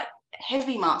diagnosed, right?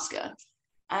 Heavy masker.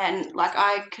 And like,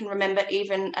 I can remember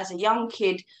even as a young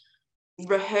kid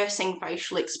rehearsing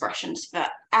facial expressions for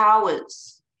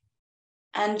hours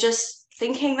and just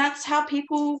thinking that's how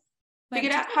people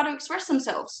figured out how to express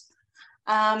themselves.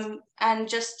 And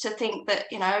just to think that,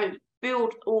 you know,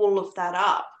 build all of that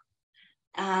up,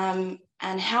 and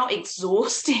how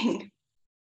exhausting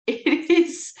it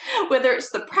is, whether it's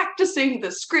the practicing, the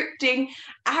scripting,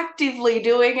 actively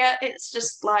doing it. It's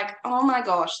just like, oh my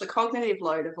gosh, the cognitive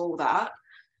load of all that,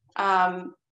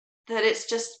 that it's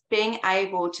just being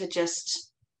able to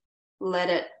just let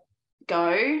it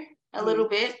go a little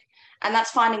bit. And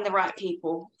that's finding the right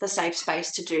people, the safe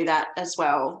space to do that as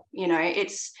well. You know,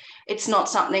 it's not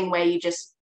something where you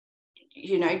just,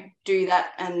 you know, do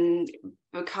that and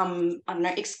become, I don't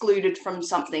know, excluded from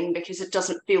something because it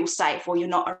doesn't feel safe or you're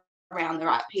not around the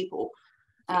right people.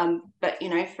 But, you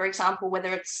know, for example,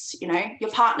 whether it's, you know,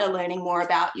 your partner learning more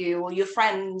about you, or your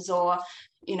friends, or,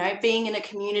 you know, being in a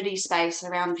community space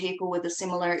around people with a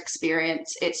similar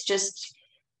experience, it's just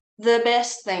the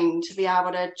best thing to be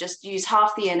able to just use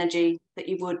half the energy that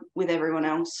you would with everyone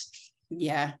else.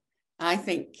 Yeah, I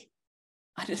think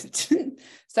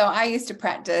so I used to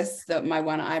practice my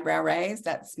one eyebrow raise.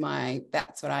 That's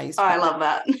what I used to I love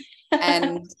that.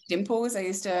 And dimples, I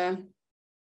used to,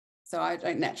 so I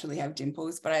don't naturally have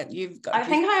dimples, but I think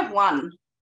I have one.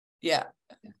 Yeah,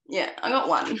 I got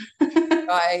one.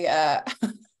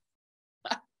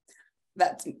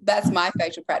 That's my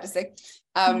facial practicing.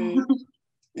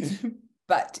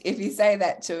 But if you say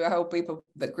that to a group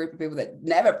of people that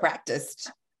never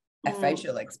practiced a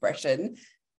facial expression,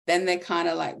 then they're kind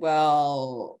of like,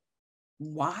 well,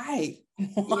 why?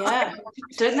 Yeah,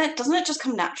 doesn't it just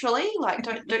come naturally? Like,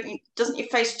 doesn't your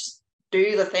face just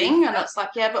do the thing? And it's like,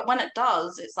 yeah, but when it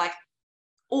does, it's like,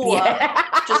 or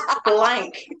just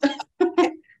blank.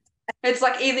 It's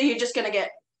like either you're just gonna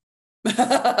get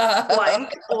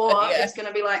blank, or it's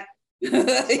gonna be like. So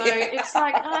it's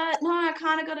like, no, I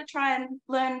kind of got to try and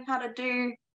learn how to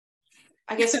do,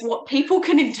 I guess, what people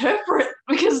can interpret,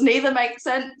 because neither makes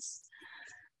sense.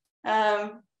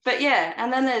 But yeah,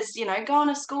 and then there's, you know, going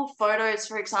to school photos,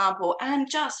 for example, and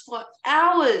just for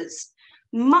hours,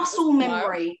 muscle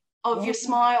memory of your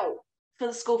smile for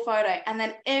the school photo. And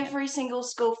then every single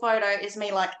school photo is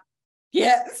me like,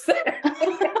 yes.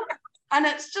 And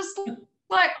it's just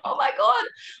like, oh my God,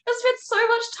 I spent so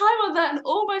much time on that, and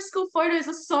all my school photos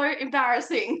are so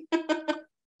embarrassing.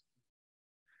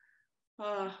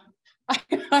 I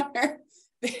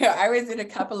was in a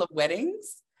couple of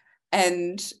weddings,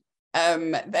 and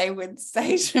they would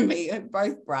say to me,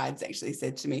 both brides actually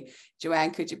said to me,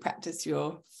 Joanne, could you practice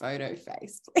your photo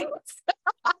face, please?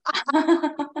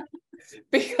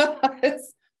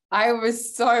 Because I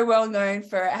was so well known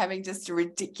for having just a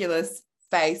ridiculous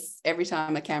face every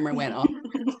time a camera went on.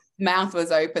 Mouth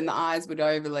was open, the eyes would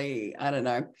overly, I don't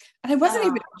know. And I wasn't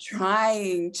even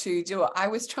trying to do it. I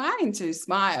was trying to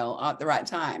smile at the right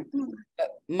time. But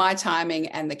my timing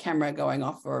and the camera going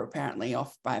off were apparently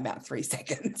off by about 3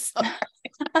 seconds.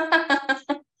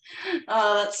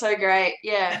 Oh, that's so great.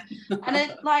 Yeah. And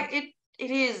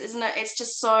it is, isn't it? It's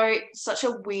just such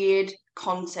a weird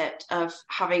concept of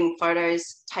having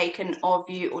photos taken of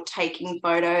you or taking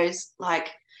photos. Like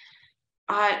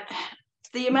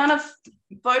the amount of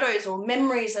photos or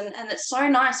memories, and it's so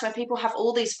nice when people have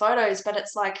all these photos, but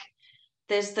it's like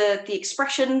there's the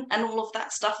expression and all of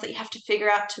that stuff that you have to figure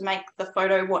out to make the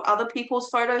photo what other people's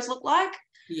photos look like.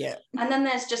 Yeah. And then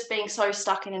there's just being so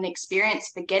stuck in an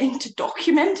experience, forgetting to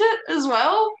document it as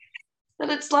well, that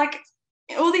it's like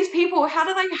all these people, how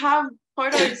do they have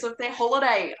photos of their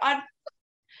holiday?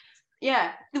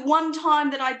 The one time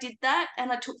that I did that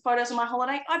and I took photos of my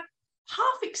holiday, I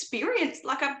half experienced,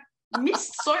 like I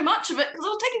missed so much of it because I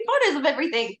was taking photos of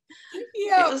everything.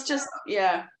 Yeah. It was just,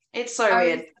 it's so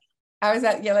weird. I was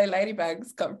at Yellow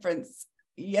Ladybugs conference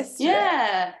yesterday.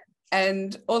 Yeah.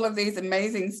 And all of these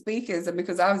amazing speakers, and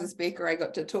because I was a speaker, I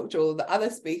got to talk to all the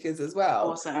other speakers as well.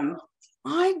 Awesome.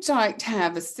 I don't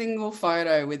have a single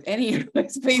photo with any of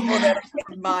those people that I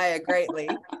admire greatly.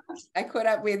 I caught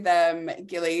up with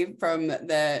Gilly from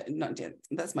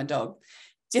that's my dog,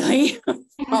 Gilly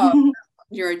from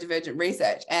Neurodivergent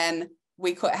Research, and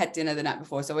we had dinner the night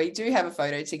before. So we do have a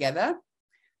photo together.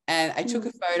 And I took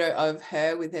a photo of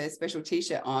her with her special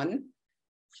t-shirt on.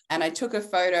 And I took a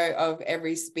photo of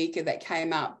every speaker that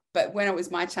came up. But when it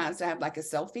was my chance to have like a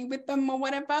selfie with them or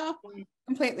whatever,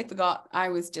 completely forgot. I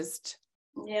was just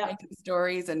making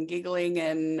stories and giggling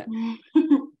and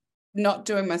not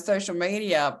doing my social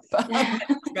media. But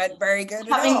very good.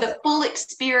 Having the full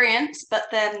experience, but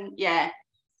then,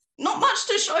 not much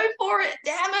to show for it.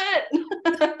 Damn it.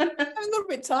 I'm a little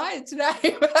bit tired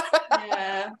today.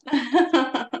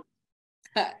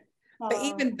 But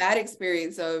even that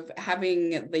experience of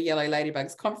having the Yellow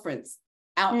Ladybugs conference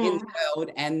out in the world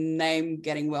and name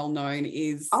getting well known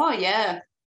is I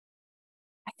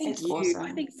think awesome.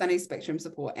 I think Sunny Spectrum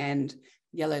Support and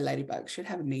Yellow Ladybugs should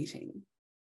have a meeting.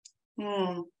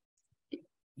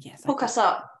 Yes, hook us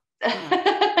up.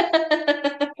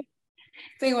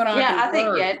 See what I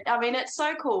think I mean, it's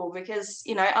so cool because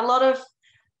a lot of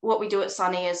what we do at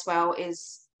Sunny as well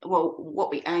is, well, what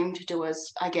we aim to do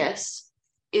is, I guess,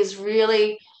 is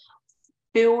really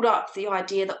build up the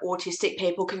idea that autistic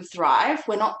people can thrive.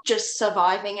 We're not just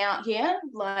surviving out here.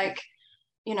 Like,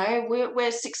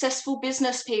 we're successful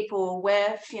business people.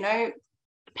 We're,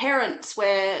 parents.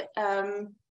 We're,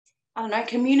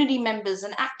 community members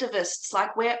and activists.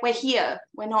 Like we're here.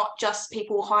 We're not just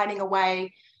people hiding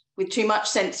away with too much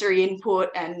sensory input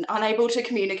and unable to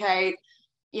communicate.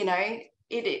 We are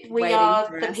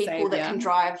the people that can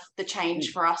drive the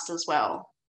change for us as well.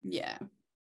 Yeah.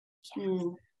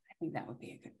 I think that would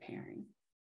be a good pairing.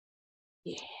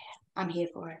 Yeah, I'm here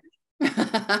for it.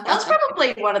 That was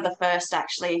probably one of the first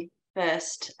like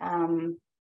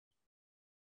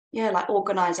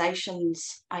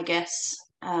organizations, I guess,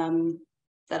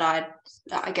 that I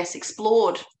guess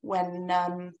explored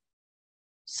when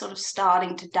sort of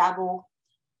starting to dabble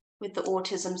with the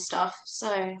autism stuff.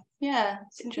 So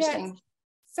it's interesting.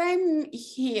 Same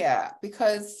here,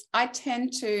 because I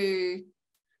tend to,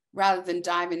 rather than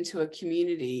dive into a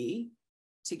community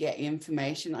to get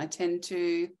information, I tend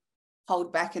to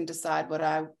hold back and decide what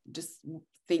I just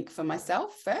think for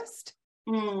myself first,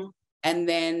 and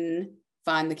then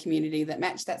find the community that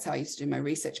match. That's how I used to do my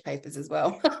research papers as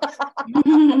well.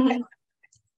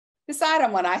 Decide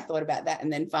on what I thought about that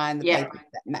and then find the paper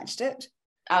that matched it.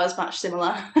 I was much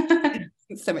similar.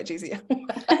 It's so much easier.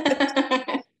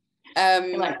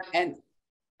 And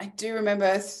I do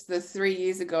remember the 3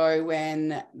 years ago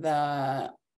when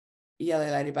the Yellow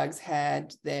Ladybugs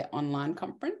had their online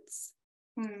conference.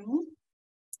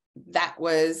 That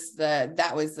was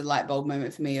the light bulb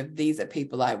moment for me of, these are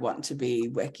people I want to be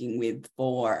working with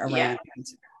for around.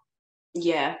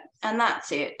 Yeah, and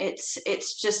that's it.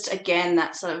 It's just, again,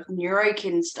 that sort of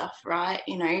neurokin stuff, right?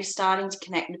 Starting to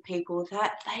connect with people with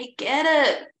that. They get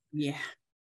it.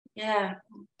 Yeah.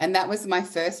 And that was my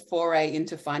first foray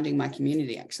into finding my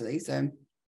community, actually. So.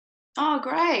 Oh,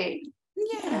 great.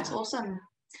 Yeah. That's awesome.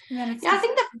 I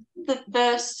think the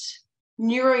first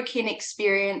neurokin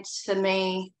experience for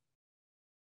me,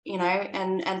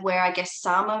 and where I guess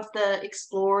some of the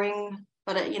exploring,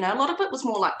 but a lot of it was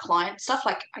more like client stuff,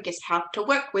 like I guess how to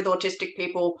work with autistic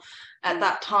people at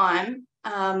that time,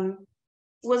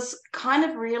 was kind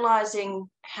of realizing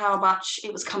how much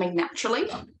it was coming naturally.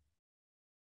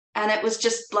 And it was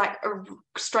just like a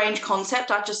strange concept.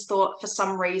 I just thought for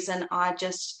some reason I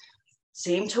just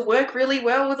seemed to work really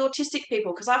well with autistic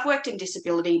people, because I've worked in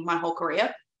disability my whole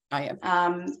career. I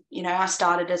am. I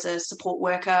started as a support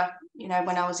worker,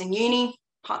 when I was in uni,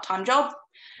 part-time job,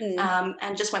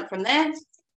 and just went from there.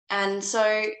 And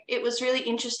so it was really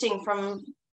interesting from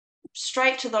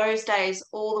straight to those days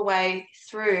all the way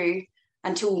through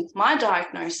until my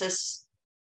diagnosis,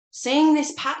 seeing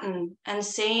this pattern and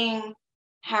seeing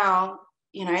how,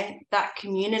 you know, that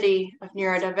community of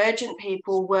neurodivergent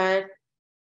people were,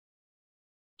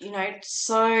 you know,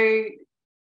 so, I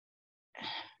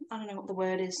don't know what the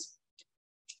word is.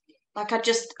 Like I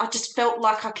just felt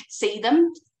like I could see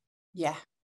them. Yeah.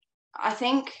 I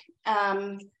think.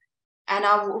 And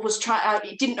I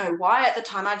didn't know why at the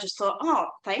time. I just thought, oh,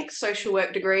 thanks, social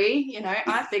work degree. You know,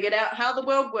 I figured out how the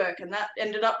world works, and that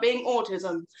ended up being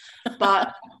autism.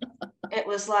 But it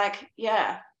was like,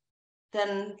 yeah,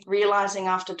 then realizing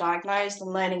after diagnosed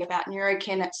and learning about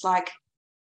neurokin, it's like,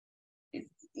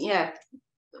 yeah,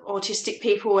 autistic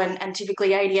people and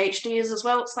typically ADHDers as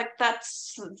well. It's like,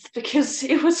 that's because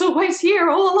it was always here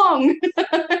all along.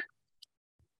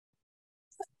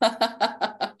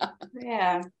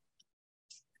 Yeah.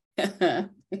 You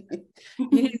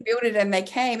didn't build it and they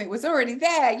came. It was already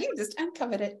there. You just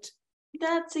uncovered it.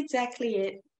 That's exactly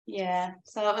it. Yeah.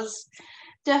 So it was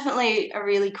definitely a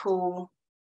really cool,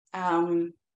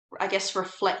 I guess,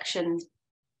 reflection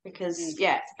because,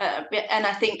 and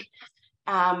I think,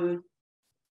 I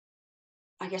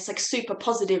guess, like super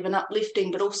positive and uplifting,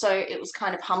 but also it was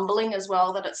kind of humbling as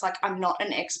well that it's like, I'm not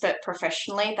an expert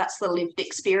professionally. That's the lived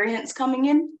experience coming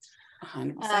in.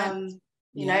 100%.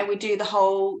 You know, we do the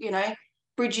whole, you know,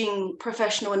 bridging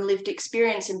professional and lived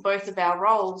experience in both of our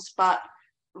roles, but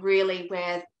really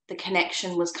where the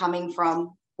connection was coming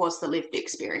from was the lived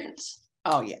experience.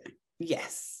 Oh, yeah.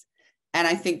 Yes. And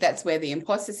I think that's where the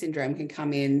imposter syndrome can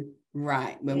come in,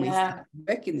 right? When we start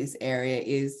work in this area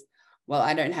is, well,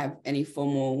 I don't have any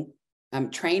formal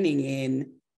training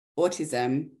in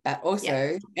autism, but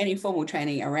also any formal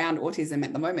training around autism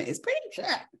at the moment is pretty shit.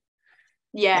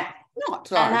 Yeah.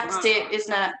 Not. And that's it,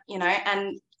 isn't it? You know,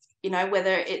 and, you know,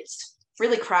 whether it's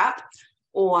really crap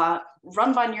or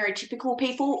run by neurotypical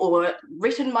people or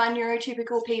written by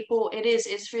neurotypical people,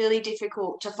 it's really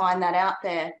difficult to find that out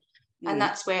there. And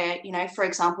that's where, you know, for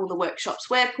example, the workshops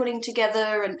we're putting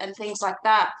together and things like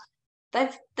that,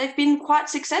 they've been quite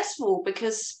successful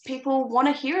because people want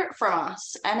to hear it from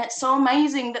us. And it's so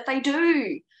amazing that they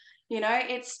do. You know,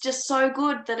 it's just so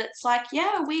good that it's like,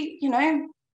 yeah,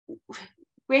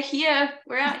 we're here,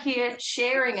 we're out here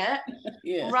sharing it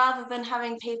rather than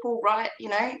having people write, you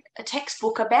know, a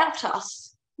textbook about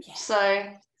us. Yeah. So,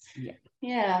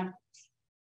 yeah.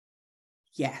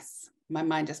 Yes. My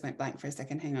mind just went blank for a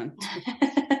second. Hang on.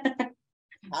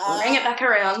 Bring it back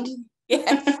around.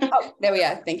 Yes. Oh, there we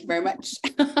are. Thank you very much.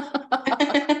 But,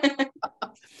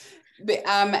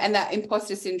 and that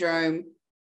imposter syndrome,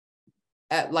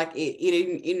 like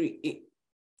it's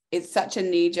such a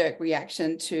knee-jerk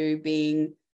reaction to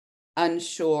being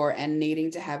unsure and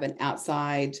needing to have an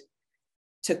outside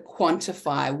to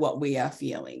quantify what we are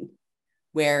feeling.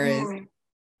 Whereas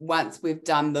once we've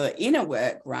done the inner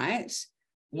work, right,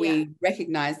 we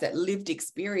recognize that lived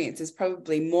experience is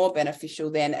probably more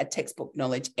beneficial than a textbook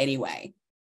knowledge anyway.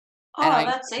 Oh,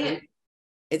 that's it.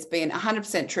 It's been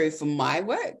 100% true for my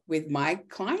work with my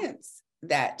clients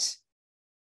that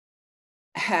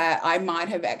I might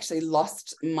have actually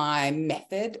lost my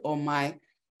method or my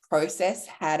process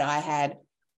had I had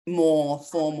more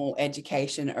formal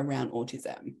education around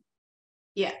autism.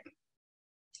 Yeah.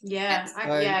 Yeah. So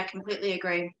I completely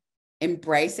agree.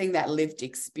 Embracing that lived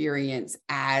experience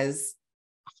as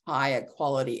higher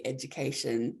quality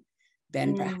education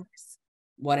than perhaps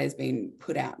what has been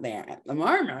put out there at the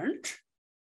moment.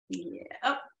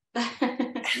 Yeah.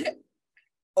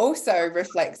 Also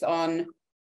reflects on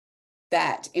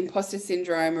that imposter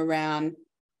syndrome around,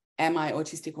 am I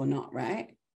autistic or not,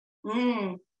 right?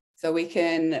 So we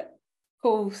can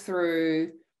pull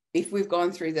through, if we've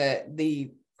gone through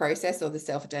the process or the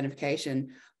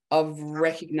self-identification of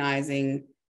recognizing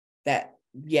that,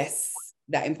 yes,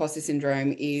 that imposter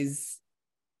syndrome is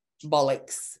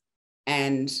bollocks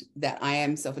and that I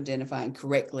am self-identifying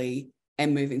correctly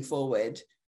and moving forward,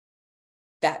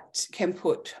 that can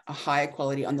put a higher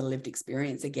quality on the lived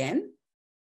experience again.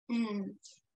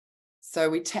 So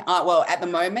well, at the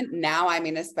moment, now I'm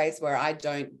in a space where I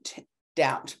don't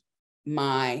doubt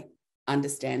my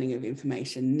understanding of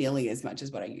information nearly as much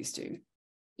as what I used to.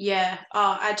 Yeah,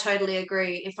 I totally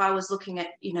agree. If I was looking at,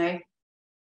 you know,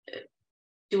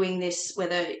 doing this,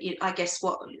 I guess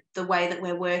the way that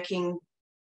we're working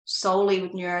solely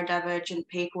with neurodivergent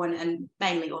people and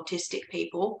mainly autistic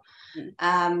people,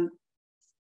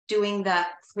 doing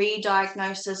that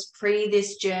pre-diagnosis,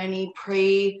 this journey,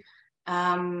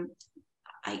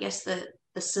 I guess the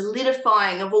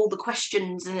solidifying of all the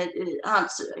questions and it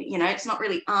answer, you know, it's not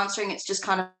really answering, it's just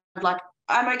kind of like,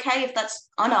 I'm okay if that's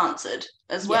unanswered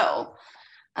as well.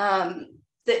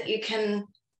 That you can,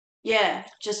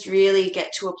 just really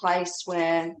get to a place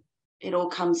where it all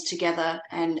comes together,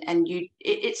 and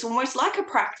it's almost like a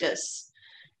practice,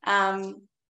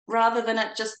 rather than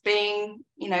it just being,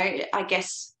 I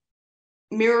guess,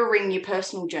 mirroring your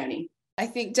personal journey. I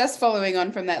think just following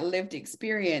on from that lived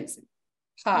experience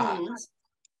part,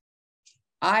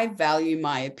 I value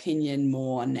my opinion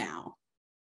more now.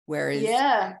 Whereas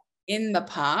in the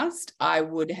past, I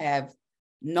would have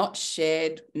not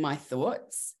shared my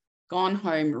thoughts, gone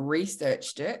home,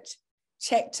 researched it,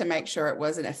 checked to make sure it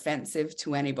wasn't offensive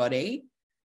to anybody,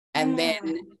 and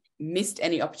then missed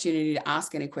any opportunity to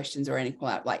ask any questions or any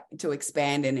like to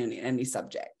expand in any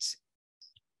subject.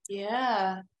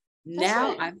 Yeah.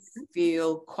 Now I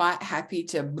feel quite happy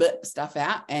to blip stuff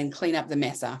out and clean up the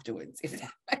mess afterwards. If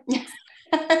that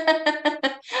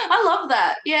I love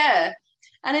that. Yeah.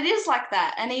 And it is like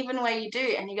that. And even where you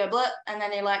do and you go blip, and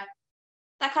then you're like,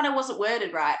 that kind of wasn't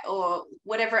worded right, or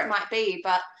whatever it might be.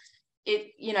 But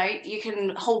it, you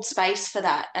can hold space for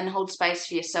that and hold space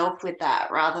for yourself with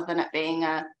that, rather than it being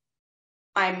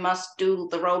I must do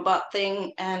the robot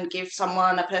thing and give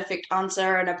someone a perfect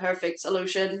answer and a perfect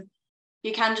solution.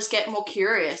 You can just get more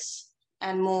curious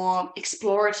and more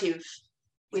explorative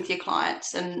with your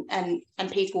clients and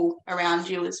people around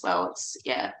you as well. It's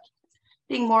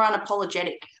being more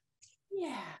unapologetic.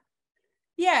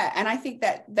 Yeah, and I think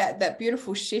that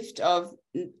beautiful shift of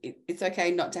it's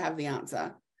okay not to have the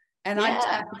answer. And I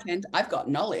don't pretend I've got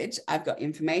knowledge, I've got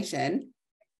information.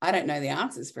 I don't know the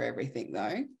answers for everything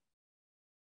though.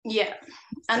 Yeah,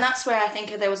 and that's where I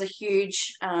think there was a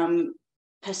huge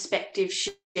perspective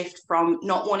shift from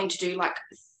not wanting to do like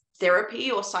therapy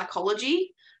or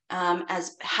psychology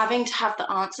as having to have the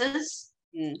answers,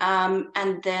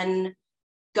 and then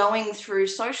going through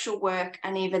social work,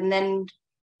 and even then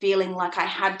feeling like I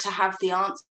had to have the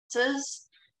answers.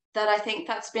 That I think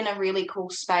that's been a really cool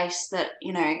space that,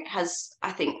 has,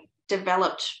 I think,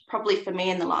 developed probably for me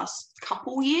in the last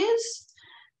couple years,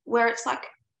 where it's like,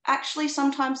 actually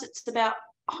sometimes it's about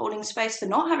holding space for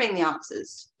not having the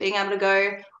answers, being able to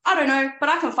go, I don't know, but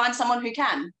I can find someone who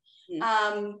can.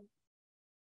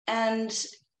 And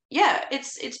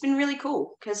it's been really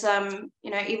cool because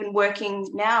even working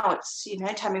now, it's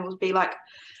Tammy will be like,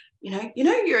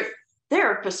 you're a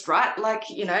therapist, right? Like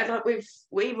like we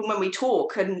even when we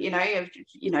talk and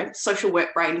social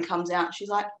work brain comes out, she's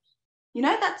like,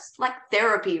 that's like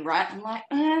therapy, right? I'm like,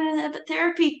 but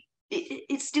therapy,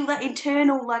 it's still that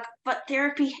internal, like, but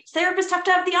therapists have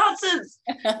to have the answers.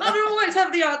 They don't always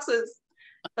have the answers.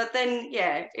 But then,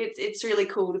 it's really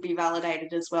cool to be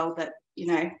validated as well that,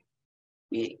 I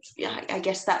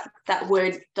guess that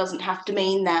word doesn't have to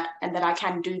mean that, and that I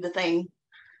can do the thing.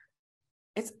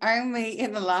 It's only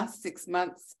in the last 6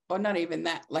 months, or not even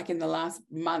that, like in the last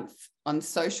month on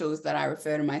socials, that I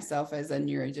refer to myself as a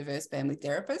neurodiverse family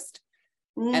therapist.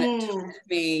 And it took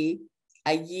me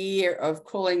a year of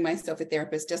calling myself a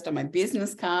therapist just on my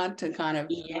business card to kind of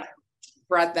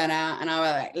spread that out. And I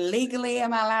was like, legally,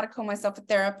 am I allowed to call myself a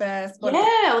therapist?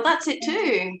 Well, that's it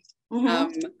too.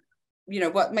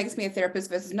 What makes me a therapist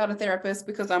versus not a therapist,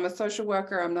 because I'm a social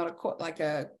worker. I'm not a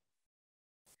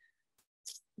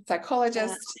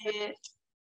psychologist.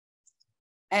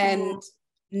 And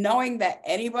knowing that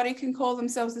anybody can call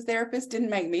themselves a therapist didn't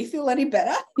make me feel any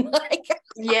better.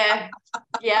 Yeah.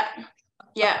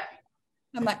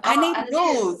 I'm like, I need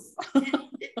rules.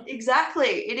 Exactly,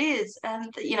 it is.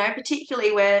 And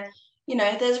particularly where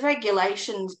there's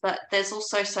regulations, but there's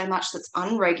also so much that's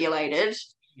unregulated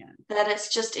that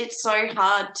it's so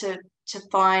hard to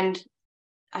find,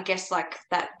 I guess, like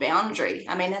that boundary.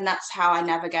 I mean, and that's how I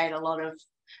navigate a lot of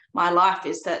my life,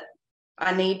 is that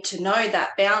I need to know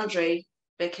that boundary,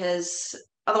 because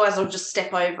otherwise I'll just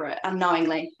step over it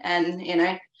unknowingly, and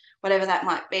whatever that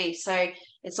might be. So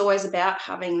it's always about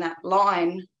having that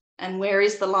line, and where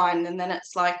is the line? And then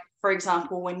it's like, for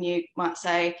example, when you might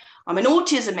say, I'm an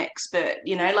autism expert,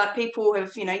 like people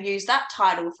have used that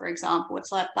title, for example.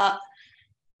 It's like, but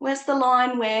where's the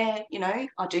line where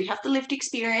I do have the lived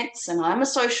experience and I'm a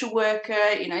social worker,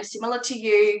 similar to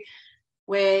you,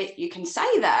 where you can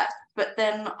say that, but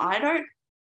then I don't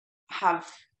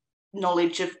have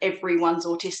knowledge of everyone's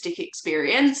autistic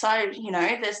experience.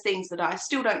 There's things that I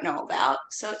still don't know about.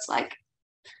 So it's like,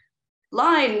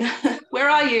 line, where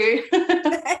are you?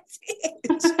 That's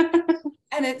it.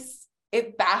 And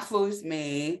it baffles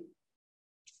me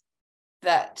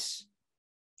that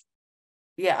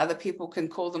other people can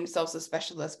call themselves a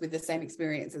specialist with the same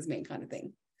experience as me, kind of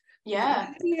thing.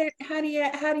 Yeah. How do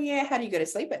you go to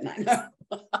sleep at night? No.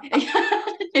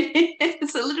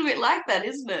 It's a little bit like that,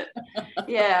 isn't it?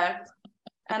 Yeah.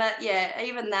 And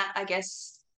even that, I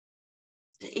guess,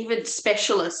 even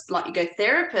specialist, like you go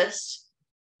therapist,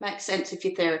 makes sense if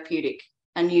you're therapeutic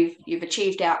and you've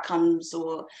achieved outcomes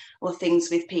or things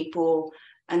with people,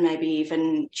 and maybe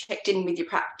even checked in with your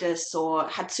practice or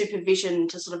had supervision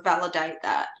to sort of validate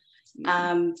that.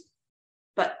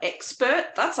 But expert,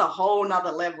 that's a whole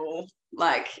nother level.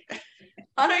 Like,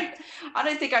 I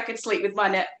don't think I could sleep with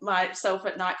myself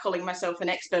at night calling myself an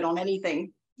expert on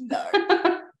anything. No.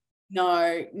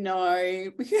 No.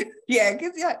 Yeah,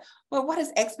 because you're like, well, what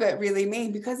does expert really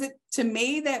mean? Because to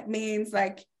me, that means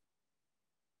like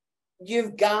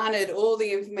you've garnered all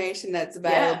the information that's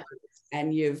available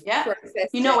and you've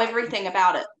processed everything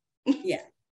about it. Yeah.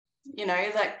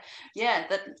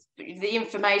 That the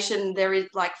information there is,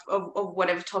 like, of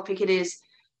whatever topic it is,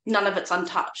 none of it's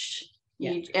untouched.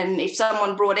 Yeah. And if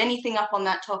someone brought anything up on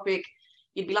that topic,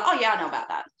 you'd be like, oh yeah, I know about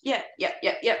that. Yeah.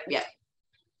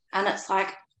 And it's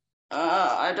like,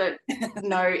 I don't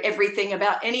know everything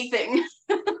about anything.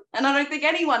 And I don't think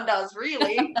anyone does,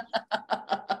 really.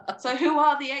 So who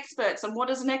are the experts, and what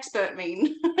does an expert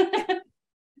mean?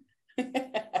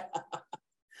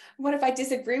 What if I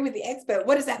disagree with the expert?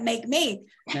 What does that make me?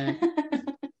 No.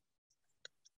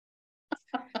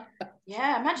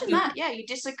 Yeah, imagine that. Yeah, you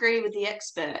disagree with the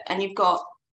expert and you've got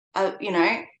a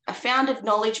founded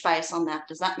knowledge base on that.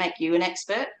 Does that make you an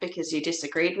expert because you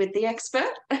disagreed with the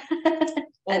expert?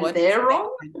 And they're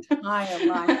wrong?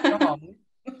 Wrong.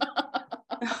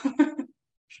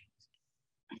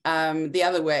 The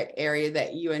other work area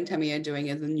that you and Tammy are doing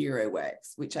is the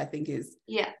NeuroWorks, which I think is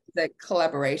the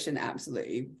collaboration,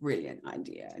 absolutely brilliant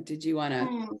idea. Did you want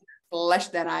to flesh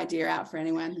that idea out for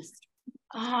anyone?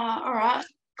 All right.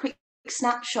 Quick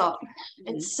snapshot.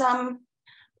 It's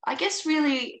I guess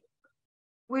really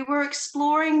we were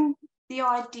exploring the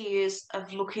ideas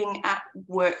of looking at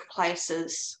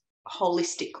workplaces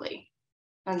holistically.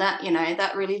 And that,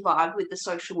 that really vibed with the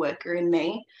social worker in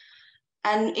me.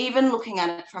 And even looking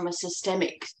at it from a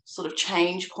systemic sort of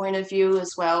change point of view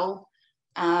as well.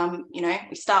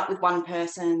 We start with one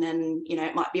person and,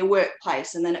 it might be a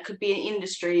workplace, and then it could be an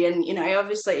industry. And,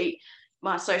 obviously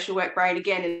my social work brain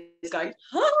again is going,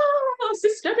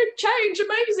 systemic change,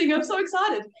 amazing, I'm so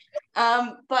excited.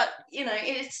 But,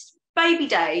 it's baby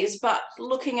days, but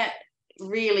looking at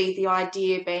really the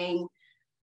idea being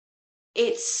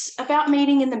it's about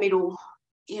meeting in the middle.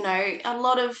 A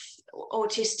lot of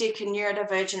autistic and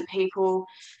neurodivergent people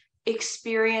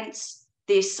experience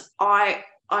this, I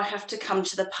have to come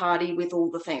to the party with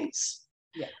all the things.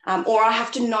 Or I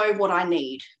have to know what I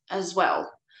need as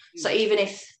well. So even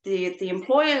if the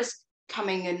employer's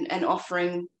coming and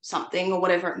offering something or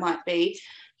whatever it might be,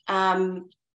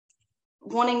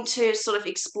 wanting to sort of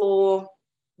explore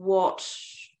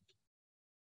where's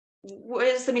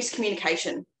the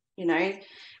miscommunication,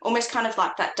 almost kind of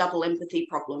like that double empathy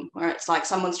problem, where it's like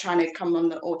someone's trying to come on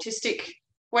the autistic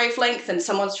wavelength and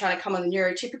someone's trying to come on the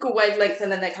neurotypical wavelength,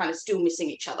 and then they're kind of still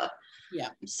missing each other. Yeah.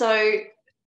 So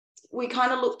we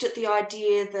kind of looked at the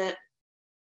idea that,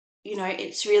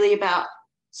 it's really about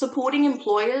supporting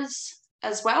employers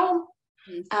as well.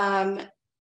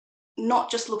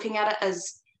 Not just looking at it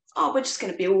as, we're just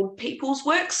going to build people's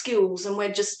work skills and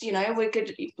we're just,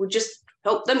 we'll just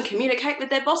help them communicate with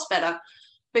their boss better.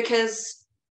 Because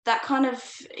that kind of,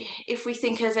 if we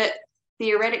think of it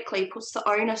theoretically, puts the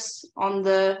onus on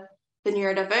the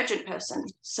neurodivergent person.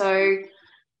 So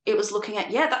it was looking at,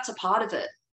 that's a part of it.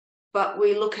 But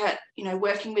we look at,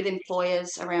 working with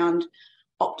employers around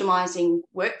optimizing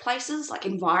workplaces, like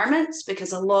environments,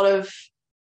 because a lot of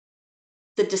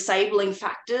the disabling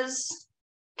factors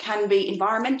can be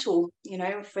environmental,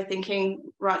 if we're thinking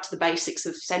right to the basics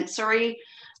of sensory,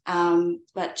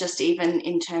 but just even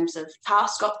in terms of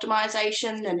task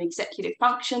optimization and executive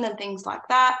function and things like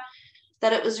that,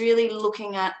 that it was really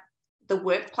looking at the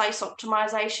workplace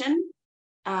optimization,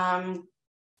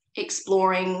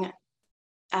 exploring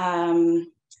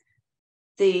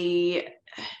the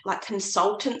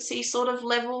consultancy sort of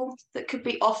level that could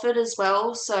be offered as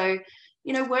well. So,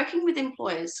 working with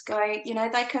employers, going,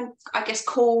 they can, I guess,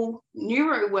 call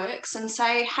NeuroWorks and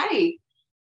say, hey,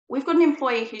 we've got an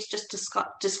employee who's just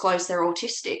disclosed they're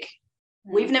autistic.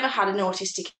 We've never had an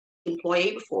autistic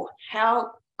employee before.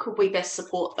 How could we best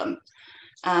support them?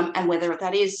 And whether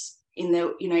that is in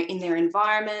their, in their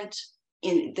environment,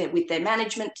 with their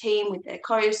management team, with their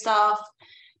co-staff,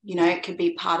 it could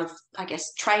be part of, I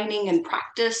guess, training and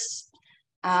practice.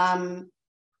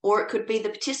 Or it could be the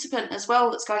participant as well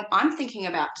that's going, I'm thinking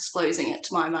about disclosing it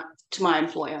to my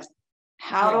employer.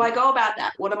 How do I go about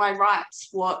that? What are my rights?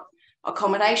 What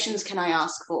accommodations can I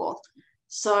ask for?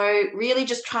 So really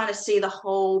just trying to see the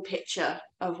whole picture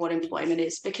of what employment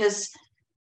is, because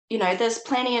there's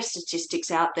plenty of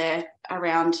statistics out there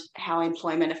around how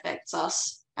employment affects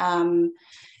us,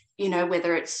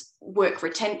 whether it's work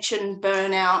retention,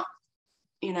 burnout,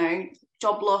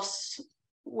 job loss,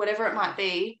 whatever it might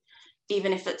be,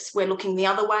 even if we're looking the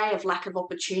other way of lack of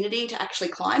opportunity to actually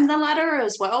climb the ladder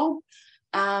as well,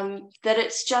 that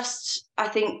it's just, I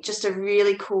think, just a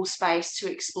really cool space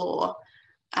to explore.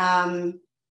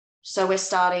 So we're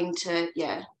starting to,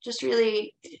 just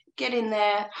really get in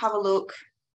there, have a look,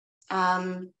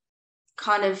 kind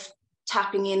of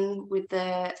tapping in with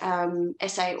the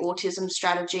SA autism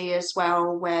strategy as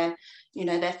well, where,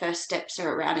 their first steps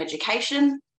are around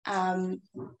education,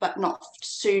 but not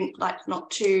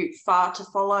too far to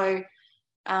follow,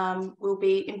 will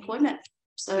be employment.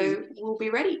 So we'll be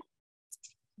ready.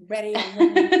 Ready.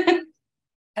 And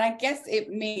I guess it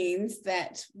means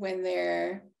that when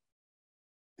they're,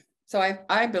 so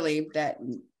I believe that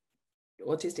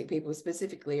autistic people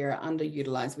specifically are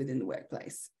underutilized within the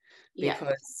workplace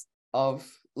because of,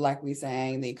 like we're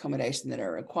saying, the accommodation that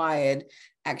are required,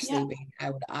 actually being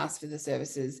able to ask for the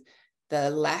services, the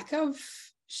lack of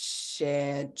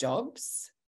shared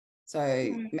jobs. So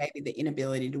maybe the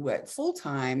inability to work full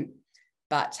time,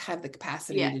 but have the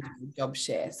capacity to do job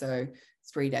share. So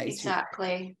 3 days.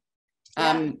 Exactly.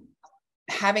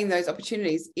 Having those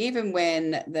opportunities, even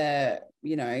when the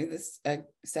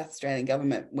South Australian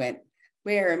government went,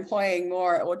 we're employing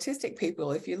more autistic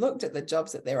people. If you looked at the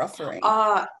jobs that they're offering.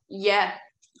 I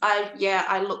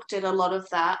looked at a lot of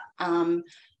that,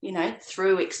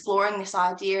 through exploring this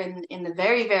idea in the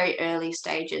very, very early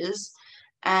stages.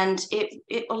 And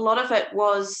a lot of it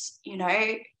was,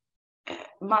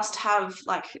 must have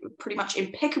like pretty much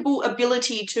impeccable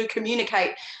ability to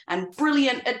communicate and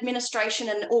brilliant administration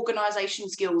and organization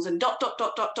skills and ...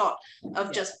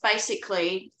 of just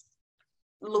basically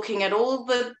looking at all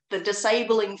the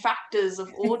disabling factors of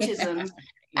autism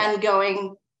and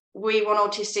going, we want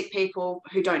autistic people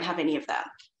who don't have any of that.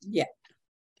 Yeah.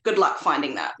 Good luck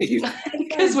finding that.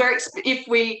 Because if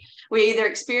we either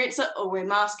experience it or we're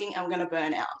masking and we're going to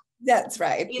burn out. That's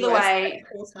right. Either way,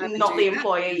 not the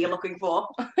employer you're looking for.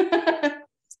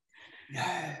 No.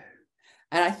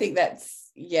 And I think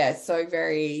that's, so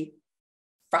very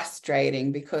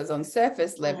frustrating, because on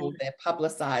surface level, they're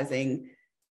publicizing,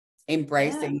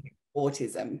 embracing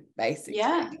autism, basically.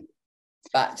 Yeah.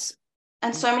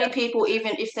 And so many people,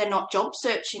 even if they're not job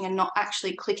searching and not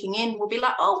actually clicking in, will be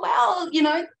like, oh, wow,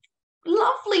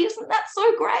 lovely. Isn't that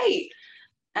so great?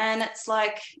 And it's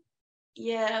like,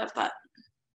 but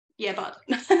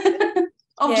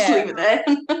I'll just leave it there.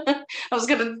 I was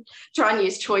going to try and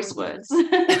use choice words. No,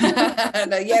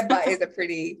 but is a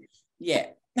pretty,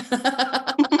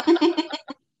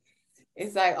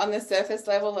 It's like on the surface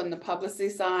level and the publicity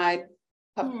side,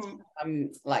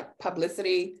 like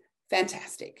publicity,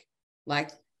 fantastic.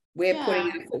 Like we're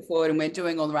putting our foot forward and we're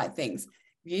doing all the right things.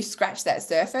 If you scratch that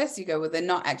surface, you go, well, they're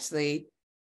not actually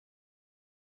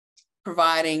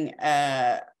providing,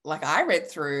 like I read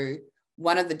through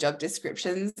one of the job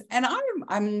descriptions, and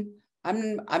I'm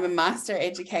a master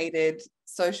educated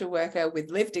social worker with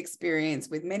lived experience,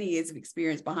 with many years of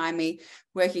experience behind me,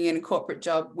 working in a corporate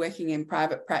job, working in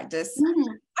private practice.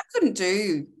 I couldn't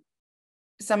do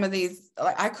some of these,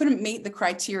 like I couldn't meet the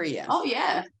criteria. Oh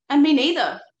yeah, and me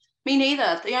neither.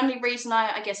 The only reason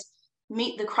I guess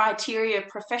meet the criteria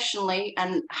professionally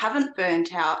and haven't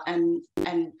burnt out and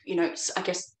I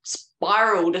guess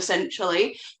spiraled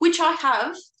essentially, which I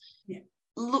have.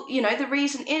 Look, the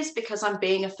reason is because I'm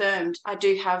being affirmed. I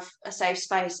do have a safe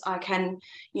space. I can,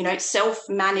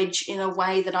 self-manage in a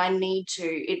way that I need to.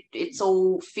 It's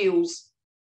all feels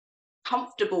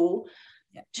comfortable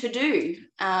to do,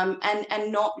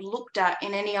 and not looked at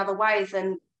in any other way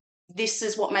than this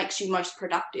is what makes you most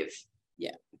productive.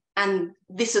 Yeah. And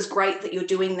this is great that you're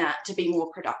doing that to be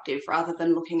more productive, rather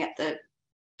than looking at the,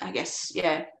 I guess,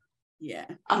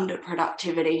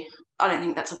 underproductivity. I don't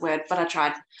think that's a word, but I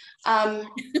tried.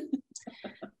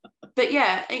 But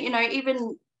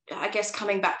even I guess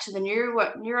coming back to the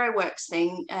NeuroWorks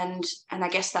thing, and I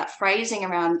guess that phrasing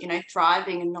around,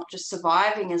 thriving and not just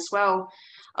surviving as well.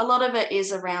 A lot of it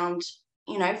is around,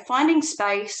 finding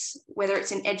space, whether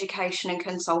it's in education and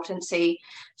consultancy,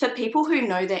 for people who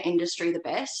know their industry the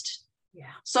best.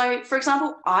 Yeah. So, for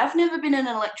example, I've never been an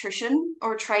electrician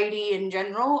or a tradie in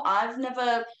general. I've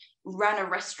never ran a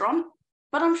restaurant.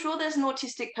 But I'm sure there's an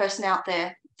autistic person out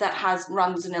there that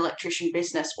runs an electrician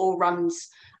business or runs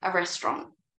a restaurant.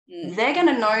 They're going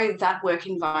to know that work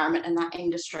environment and that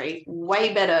industry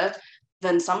way better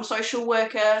than some social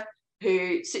worker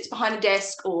who sits behind a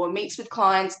desk or meets with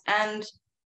clients and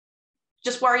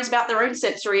just worries about their own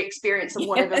sensory experience and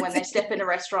whatever when they step in a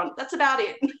restaurant. That's about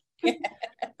it. Yeah.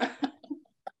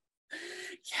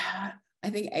 I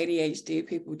think ADHD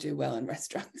people do well in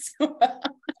restaurants. That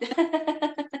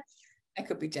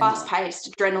could be general.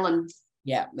 Fast-paced, adrenaline.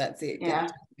 Yeah, that's it. Yeah.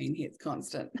 It's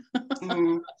constant.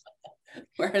 Mm.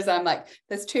 Whereas I'm like,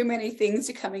 there's too many things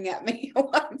coming at me at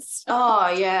once. Oh,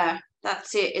 yeah.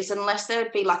 That's it. Is unless there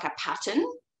would be like a pattern.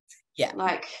 Yeah.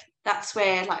 Like that's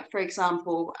where, like, for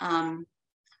example,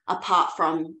 apart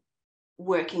from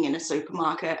working in a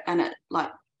supermarket and it like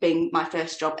being my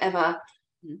first job ever,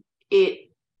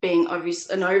 it being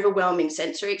obviously an overwhelming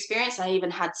sensory experience. I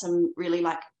even had some really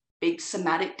like big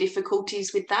somatic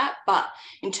difficulties with that. But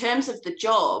in terms of the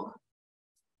job,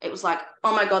 it was like,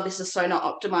 oh my God, this is so not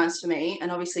optimized for me.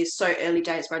 And obviously it's so early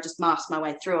days where I just masked my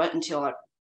way through it until I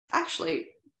actually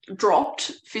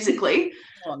dropped physically.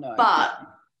 Oh no. But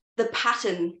the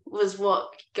pattern was what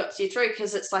got you through,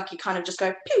 because it's like you kind of just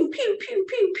go pew, pew, pew,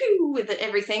 pew, pew with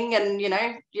everything, and, you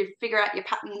know, you figure out your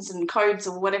patterns and codes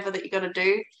or whatever that you got to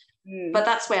do. But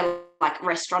that's where like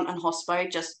restaurant and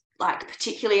hospo, just like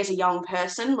particularly as a young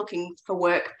person looking for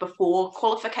work before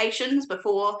qualifications,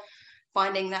 before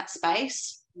finding that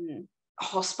space,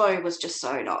 hospo was just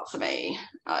so not for me.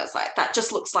 I was like, that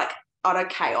just looks like utter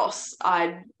chaos.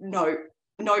 No.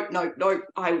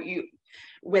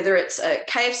 Whether it's a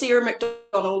KFC or a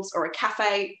McDonald's or a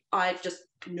cafe, I just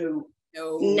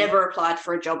never applied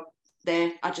for a job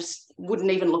there. I just wouldn't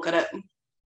even look at it.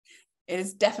 It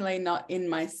is definitely not in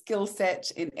my skill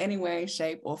set in any way,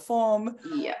 shape, or form.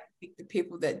 Yeah. I think the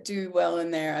people that do well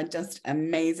in there are just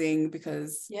amazing,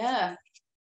 because I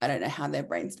don't know how their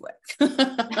brains work.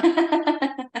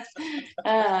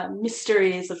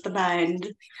 Mysteries of the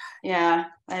mind. Yeah.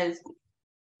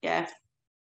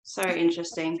 So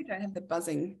interesting. We don't have the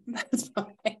buzzing. That's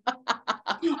fine.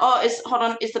 Hold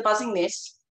on. Is the buzzing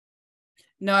this?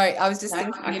 No, I was just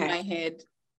thinking in my head,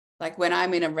 like when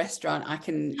I'm in a restaurant,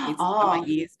 my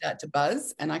ears start to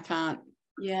buzz and I can't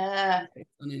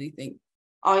on anything.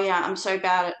 Oh yeah, I'm so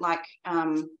bad at like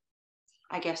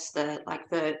I guess the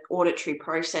auditory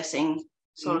processing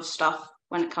sort of stuff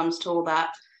when it comes to all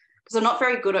that, because I'm not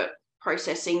very good at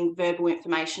processing verbal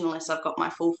information unless I've got my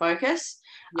full focus.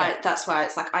 That's why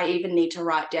it's like I even need to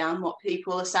write down what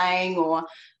people are saying, or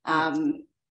find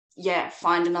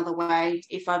another way.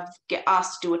 If I get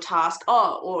asked to do a task,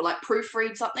 or like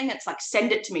proofread something, it's like,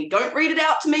 send it to me. Don't read it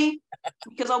out to me,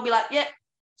 because I'll be like, yeah,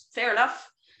 fair enough.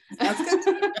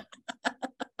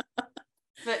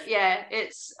 But yeah,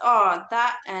 it's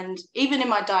that. And even in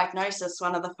my diagnosis,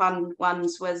 one of the fun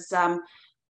ones was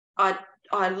I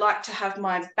like to have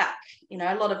my back, you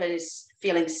know, a lot of it is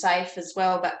feeling safe as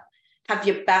well, but have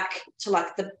your back to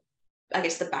like the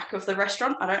back of the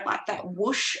restaurant. I don't like that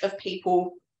whoosh of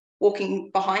people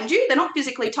walking behind you. They're not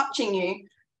physically touching you,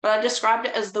 but I described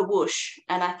it as the whoosh.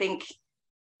 And I think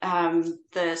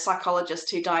the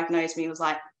psychologist who diagnosed me was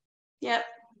like, yeah,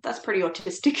 that's pretty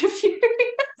autistic of you.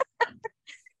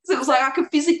 So it was like I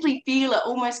could physically feel it,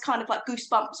 almost kind of like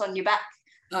goosebumps on your back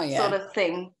sort of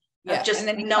thing. Of just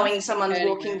knowing someone's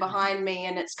walking behind me,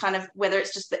 and it's kind of, whether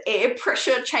it's just the air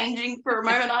pressure changing for a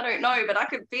moment, I don't know, but I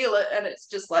could feel it, and it's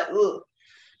just like, ugh.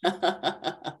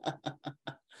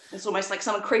 It's almost like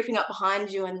someone creeping up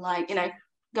behind you and, like, you know,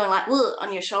 going like, ugh,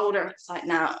 on your shoulder. It's like,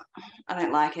 no, I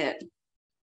don't like it.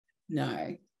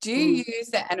 No. Do you use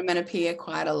the onomatopoeia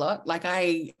quite a lot? Like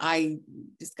I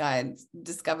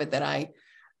discovered that I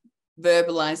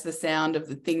verbalize the sound of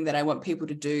the thing that I want people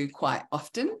to do quite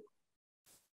often.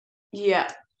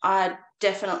 Yeah, I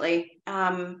definitely.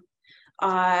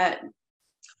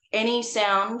 Any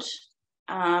sound.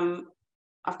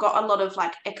 I've got a lot of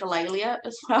like echolalia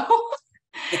as well.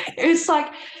 It's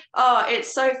like,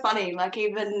 it's so funny. Like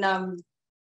even,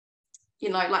 you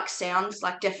know, like sounds,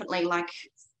 like definitely like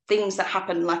things that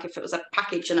happen. Like if it was a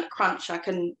package and a crunch, I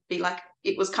can be like,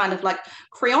 it was kind of like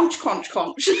crunch, crunch,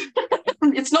 crunch.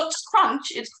 It's not just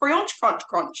crunch, it's crunch, crunch,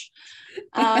 crunch.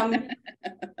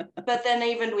 But then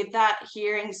even with that,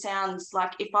 hearing sounds,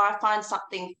 like if I find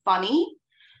something funny,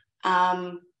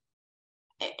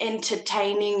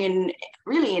 entertaining, and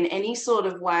really in any sort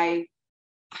of way,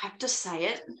 I have to say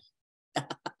it.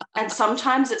 And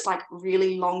sometimes it's like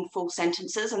really long, full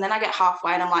sentences, and then I get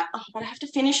halfway and I'm like, oh, but I have to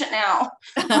finish it now.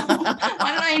 Why did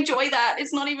I enjoy that?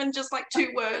 It's not even just like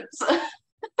 2 words.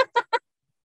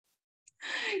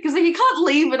 Because then you can't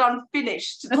leave it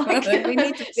unfinished. Like, we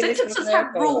need to finish sentences have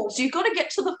rules. You've got to get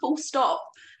to the full stop.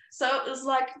 So it was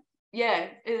like, yeah,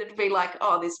 it'd be like,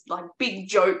 oh, this like big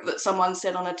joke that someone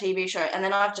said on a TV show, and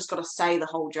then I've just got to say the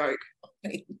whole joke.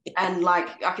 And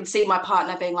like I can see my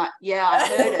partner being like, yeah, I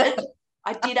heard it.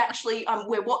 I did actually,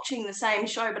 we're watching the same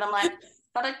show, but I'm like,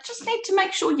 but I just need to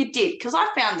make sure you did, because I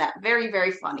found that very, very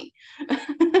funny.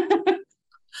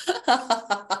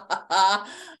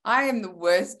 I am the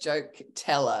worst joke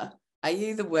teller. Are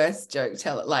you the worst joke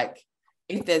teller? Like,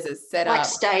 if there's a setup, like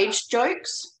stage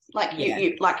jokes, like you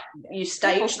people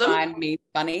stage them. find me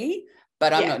funny,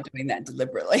 but I'm not doing that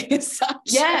deliberately as such.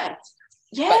 Yeah.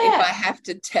 But if I have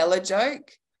to tell a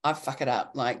joke, I fuck it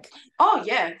up. Like, oh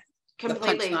yeah,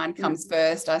 completely. The punchline comes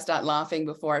first. I start laughing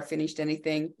before I finished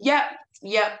anything. Yep.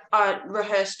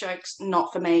 Rehearsed jokes,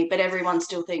 not for me, but everyone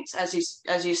still thinks, as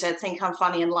you said, think I'm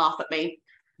funny and laugh at me.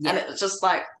 Yeah. And it's just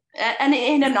like, and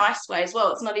in a nice way as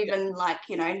well. It's not even like,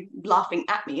 laughing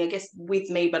at me, I guess with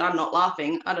me, but I'm not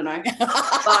laughing. I don't know.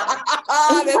 But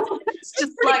it's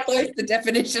just like close the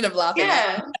definition of laughing.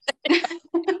 Yeah.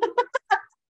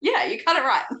 Yeah, you got it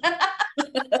right.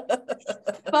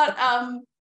 But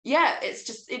yeah,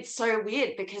 it's so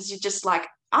weird because you're just like,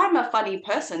 I'm a funny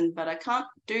person, but I can't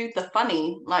do the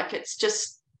funny. Like, it's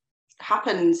just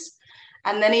happens.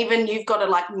 And then even you've got to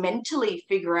like mentally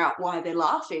figure out why they're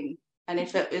laughing. And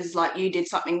if it is like you did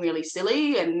something really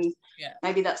silly, and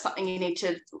maybe that's something you need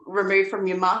to remove from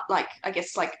your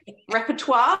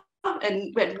repertoire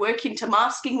and work into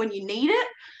masking when you need it.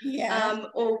 Yeah.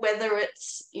 Or whether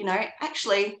it's,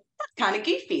 actually, that's kind of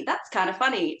goofy. That's kind of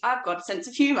funny. I've got a sense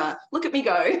of humor. Look at me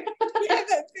go. Yeah,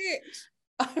 that's it.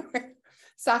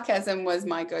 Sarcasm was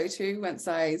my go-to once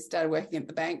I started working at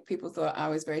the bank. People thought I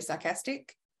was very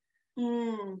sarcastic.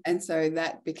 And so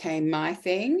that became my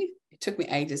thing. It took me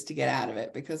ages to get out of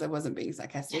it because I wasn't being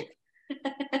sarcastic.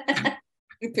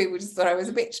 People just thought I was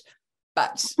a bitch.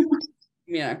 But,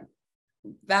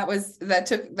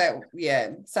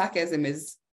 sarcasm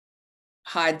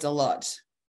hides a lot.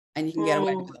 And you can get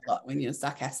away with a lot when you're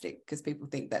sarcastic because people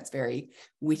think that's very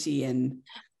witty and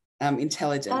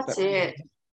intelligent. That's it,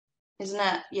 isn't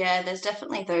it? Yeah, there's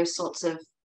definitely those sorts of,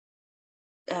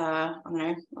 I don't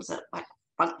know, was it like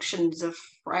functions of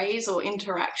phrase or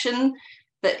interaction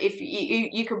that if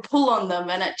you can pull on them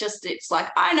and it's like,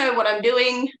 I know what I'm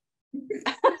doing.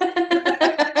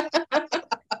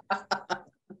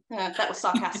 That was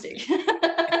sarcastic.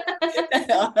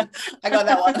 I got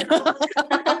that one.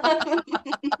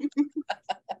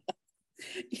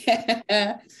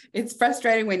 Yeah, it's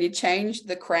frustrating when you change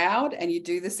the crowd and you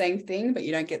do the same thing, but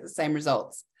you don't get the same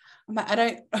results. I'm like,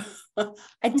 I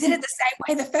did it the same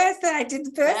way the first time.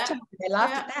 They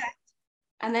laughed at that.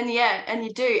 And then, and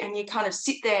you do, and you kind of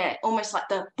sit there almost like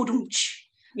the budumch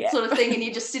sort of thing, and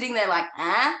you're just sitting there like,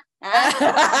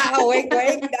 wink,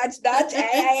 wink, nudge,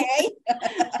 hey.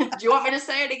 Do you want me to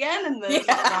say it again? And then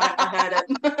I heard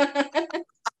it.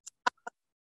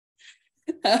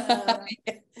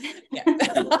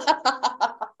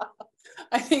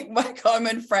 I think my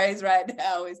common phrase right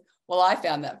now is, well, I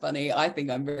found that funny. I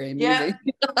think I'm very amusing.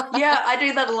 Yeah, I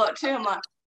do that a lot too. I'm like,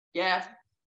 yeah,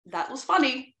 that was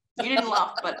funny. You didn't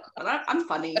laugh, but I'm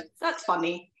funny. That's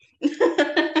funny.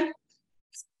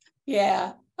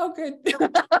 Yeah. Oh, good.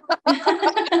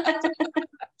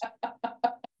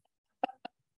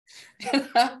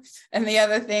 And the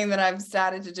other thing that I've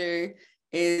started to do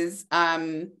is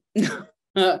I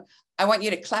want you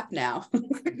to clap now.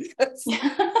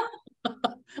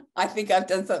 I think I've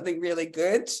done something really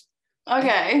good.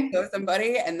 Okay. For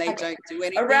somebody and they don't do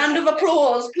anything. A round of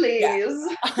applause, please.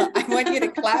 Yeah. I want you to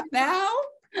clap now.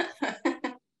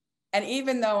 And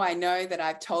even though I know that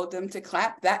I've told them to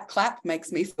clap, that clap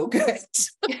makes me feel good.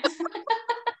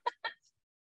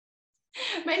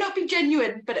 May not be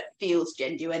genuine, but it feels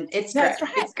genuine. It's great.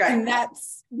 Right. It's great. And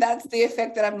that's the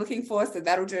effect that I'm looking for, so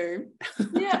that'll do.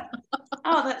 Yeah.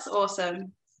 Oh, that's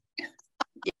awesome.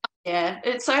 Yeah,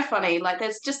 it's so funny. Like,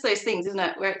 there's just those things, isn't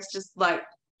it, where it's just like,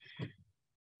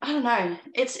 I don't know.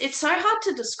 It's so hard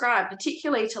to describe,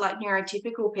 particularly to like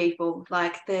neurotypical people,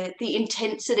 like the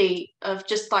intensity of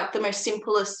just like the most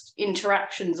simplest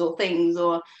interactions or things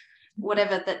or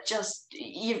whatever that just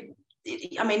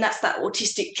that's that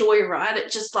autistic joy, right?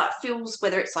 It just like feels,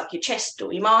 whether it's like your chest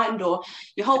or your mind or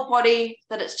your whole body,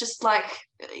 that it's just like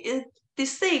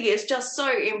this thing is just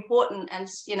so important. And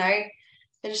they're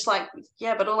just like,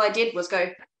 yeah, but all I did was go,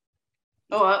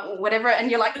 or whatever, and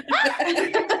you're like,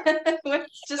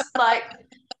 it's just like,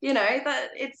 that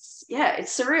it's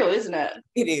surreal, isn't it?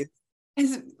 It is.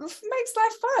 It makes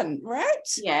life fun, right?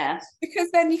 Yeah, because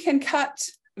then you can cut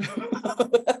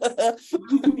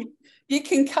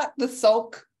the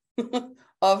sulk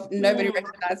of nobody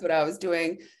recognized what I was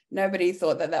doing, nobody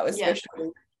thought that was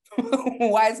special.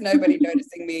 Why is nobody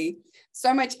noticing me?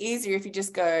 So much easier if you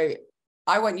just go,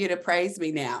 I want you to praise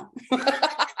me now.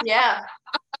 Yeah.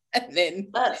 And then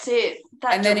that's it.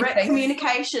 That direct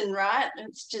communication, right?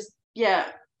 It's just, yeah.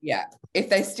 If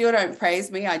they still don't praise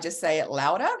me, I just say it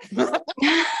louder.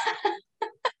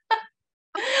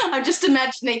 I'm just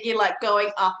imagining you like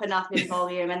going up and up in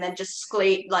volume and then just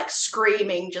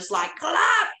screaming, just like,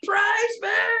 clap, praise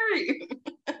me.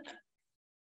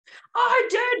 I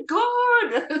did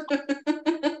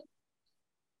good.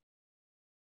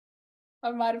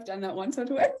 I might have done that once or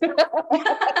twice.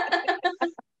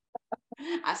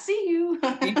 I see you.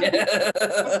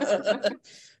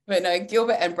 But no,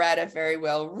 Gilbert and Brad are very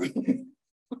well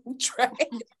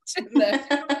trained.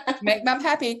 Make mum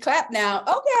happy, clap now.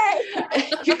 Okay.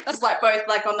 It's like both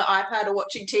like on the iPad or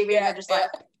watching TV, and they're just like,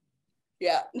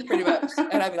 yeah, pretty much.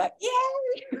 And I'd be like, yay.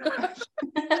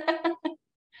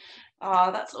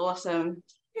 Oh, that's awesome.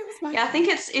 It was my I think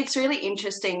it's really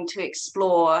interesting to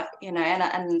explore, you know,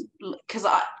 and because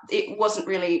it wasn't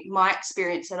really my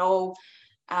experience at all.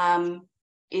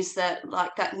 Is that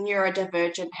like that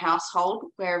neurodivergent household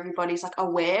where everybody's like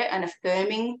aware and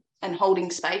affirming and holding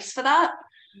space for that.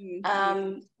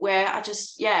 Where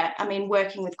I mean,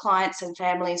 working with clients and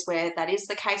families where that is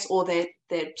the case, or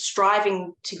they're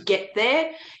striving to get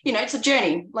there, you know, it's a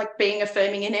journey, like being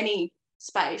affirming in any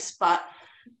space, but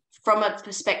from a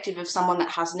perspective of someone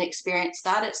that hasn't experienced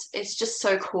that, it's just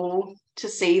so cool to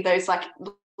see those like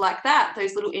that,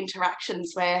 those little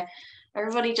interactions where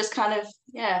everybody just kind of,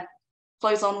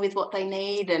 flows on with what they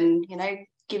need, and, you know,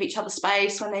 give each other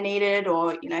space when they need it,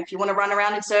 or, you know, if you want to run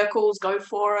around in circles, go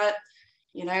for it,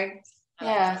 you know.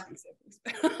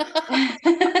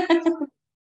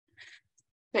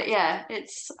 But yeah,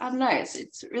 I don't know,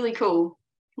 it's really cool.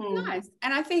 Nice.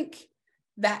 And I think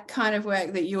that kind of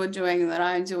work that you're doing, that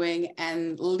I'm doing,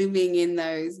 and living in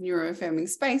those neuroaffirming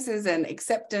spaces and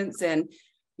acceptance, and,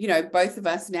 you know, both of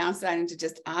us now starting to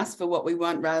just ask for what we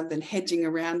want rather than hedging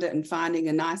around it and finding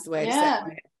a nice way to say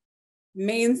it,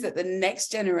 means that the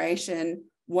next generation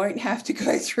won't have to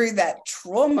go through that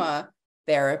trauma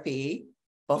therapy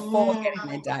before getting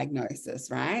their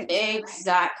diagnosis, right?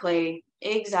 Exactly.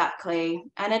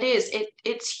 And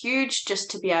it's huge just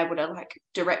to be able to like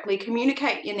directly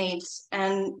communicate your needs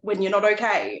and when you're not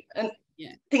okay and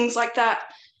things like that.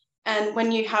 And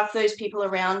when you have those people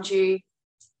around you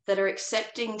that are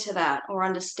accepting to that or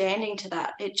understanding to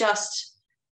that,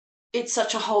 it's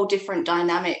such a whole different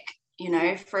dynamic. You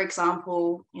know, for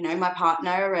example, you know, my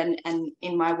partner and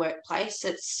in my workplace,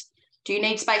 it's, do you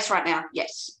need space right now?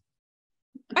 Yes.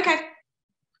 Okay,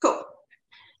 cool.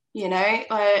 You know,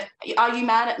 are you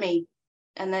mad at me?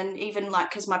 And then even like,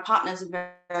 because my partner's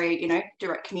a very, you know,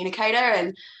 direct communicator,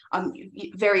 and I'm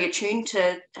very attuned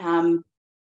to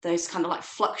those kind of like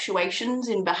fluctuations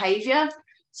in behavior.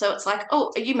 So it's like,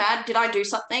 oh, are you mad? Did I do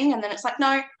something? And then it's like,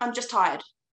 no, I'm just tired.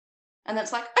 And then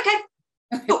it's like, okay,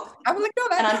 cool. I will ignore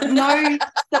that. And I know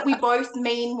that we both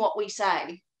mean what we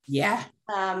say. Yeah.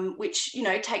 Which, you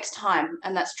know, takes time,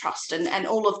 and that's trust and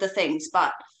all of the things.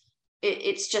 But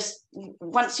it's just,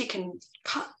 once you can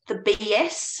cut the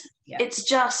BS, it's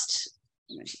just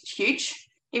huge.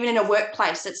 Even in a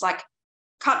workplace, it's like,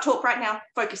 can't talk right now,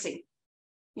 focusing.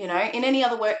 You know, in any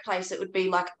other workplace, it would be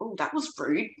like, oh, that was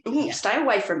rude. Ooh, stay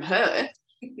away from her.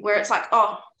 Where it's like,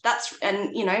 oh, that's,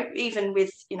 and, you know, even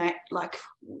with, you know, like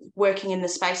working in the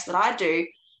space that I do,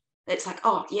 it's like,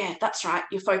 oh, yeah, that's right,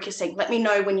 you're focusing. Let me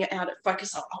know when you're out of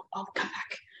focus. I'll come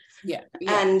back. Yeah.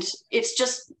 And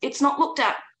it's not looked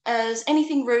at as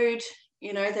anything rude.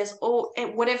 You know, there's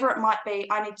whatever it might be.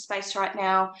 I need space right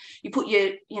now. You put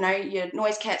your, you know, your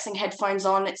noise cancelling headphones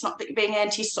on. It's not that you're being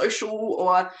antisocial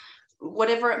or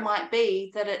whatever it might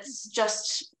be, that it's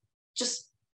just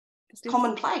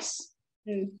commonplace.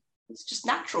 It's just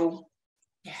natural.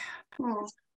 Yeah.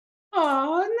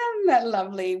 Oh, and that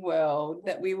lovely world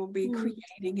that we will be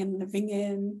creating and living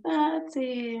in. That's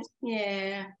it.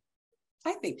 Yeah.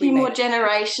 I think a few more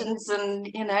generations, and,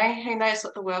 you know, who knows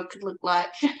what the world could look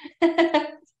like.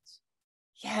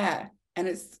 Yeah. And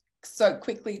it's so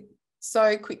quickly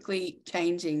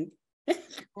changing.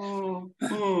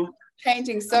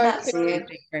 Changing so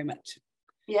quickly. Very much.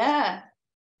 Yeah.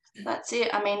 That's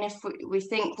it. I mean, if we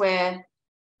think we're,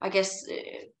 I guess,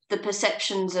 the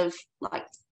perceptions of like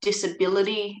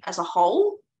disability as a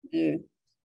whole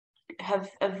have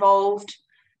evolved,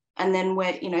 and then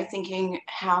we're, you know, thinking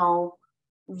how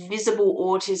visible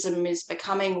autism is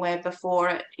becoming, where before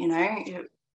it, you know, it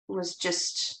was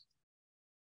just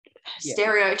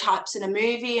stereotypes in a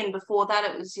movie, and before that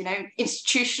it was, you know,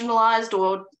 institutionalized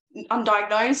or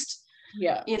undiagnosed.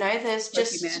 Yeah. You know, there's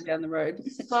just man down the road.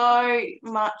 so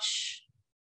much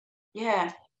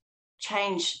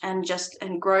change and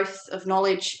growth of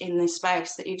knowledge in this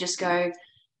space that you just go,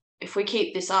 if we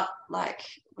keep this up, like,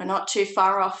 we're not too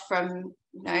far off from,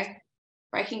 you know,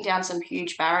 breaking down some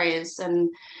huge barriers. And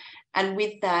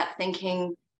with that,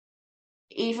 thinking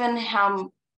even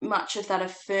how much of that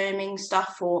affirming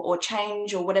stuff or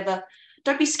change or whatever,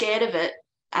 don't be scared of it,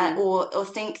 or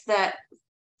think that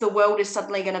the world is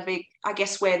suddenly going to be, I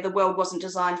guess, where the world wasn't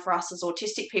designed for us as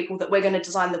autistic people, that we're going to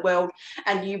design the world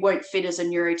and you won't fit as a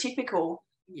neurotypical.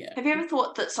 Yeah. Have you ever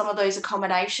thought that some of those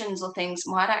accommodations or things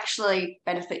might actually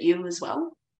benefit you as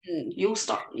well? You'll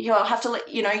have to let,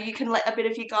 you can let a bit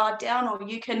of your guard down, or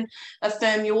you can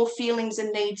affirm your feelings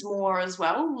and needs more as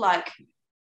well. Like,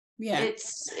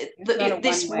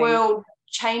 this world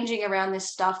changing around this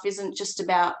stuff isn't just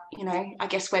about, I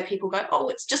guess, where people go, oh,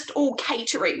 it's just all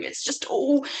catering, it's just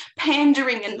all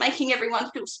pandering and making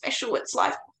everyone feel special. It's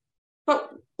like,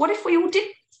 but what if we all did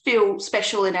feel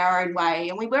special in our own way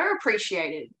and we were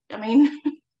appreciated? I mean,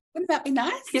 wouldn't that be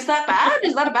nice? Is that bad?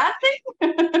 Is that a bad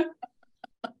thing?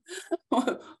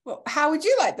 Well, how would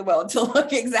you like the world to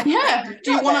look exactly? Yeah.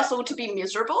 Do you want us all to be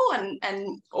miserable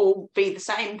and all be the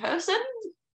same person?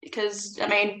 Because, I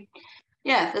mean,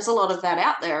 yeah, there's a lot of that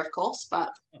out there, of course,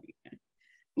 but,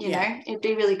 you know, it'd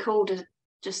be really cool to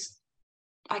just,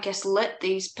 I guess, let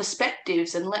these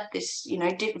perspectives and let this,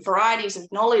 different varieties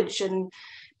of knowledge and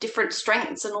different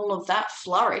strengths and all of that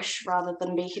flourish rather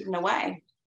than be hidden away.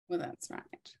 Well, that's right.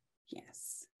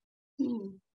 Yes.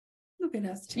 Look at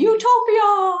us too.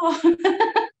 Utopia!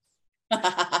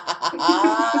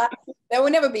 There will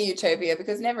never be utopia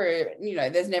because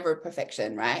there's never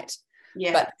perfection, right?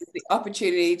 Yeah. But the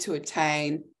opportunity to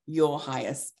attain your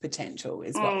highest potential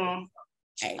is what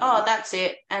that's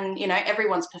it. And,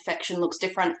 everyone's perfection looks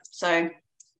different. So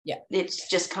it's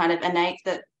just kind of innate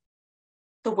that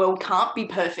the world can't be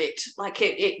perfect. Like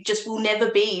it just will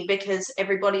never be, because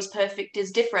everybody's perfect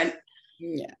is different.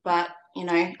 Yeah. But,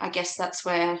 I guess that's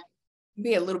where...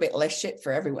 Be a little bit less shit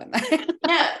for everyone.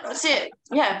 Yeah, that's it.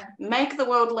 Yeah, make the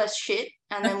world less shit,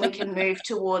 and then we can move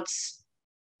towards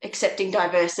accepting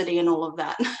diversity and all of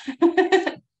that.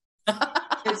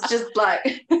 It's just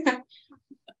like,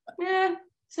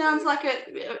 sounds like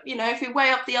if you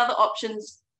weigh up the other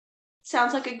options,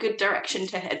 sounds like a good direction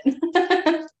to head.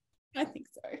 I think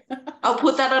so. I'll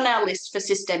put that on our list for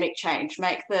systemic change.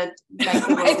 Make the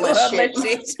world less shit.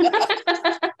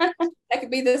 That could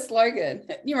be the slogan.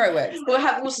 NeuroWorks.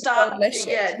 We'll start.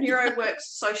 NeuroWorks,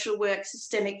 social work,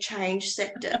 systemic change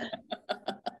sector.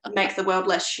 Make the world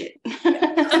less shit.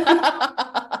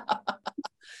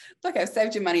 Look, I've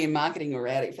saved you money in marketing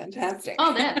already. Fantastic.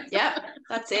 Oh, yeah,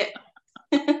 that's it.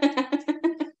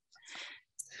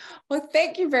 Well,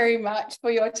 thank you very much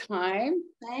for your time.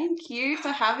 Thank you for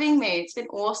having me. It's been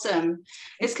awesome.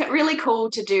 It's really cool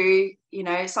to do,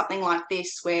 something like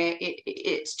this where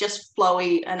it's just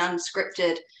flowy and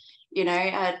unscripted,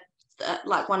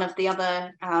 like one of the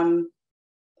other, I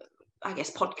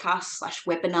guess, podcast /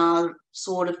 webinar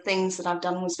sort of things that I've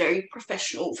done was very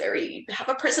professional, have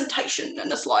a presentation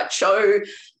and a slideshow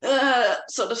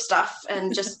sort of stuff,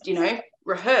 and just,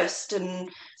 rehearsed and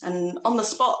on the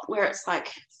spot, where it's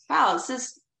like, wow,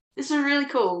 this is really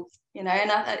cool,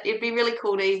 and it'd be really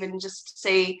cool to even just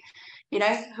see,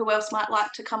 who else might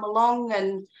like to come along,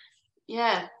 and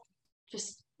let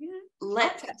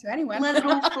it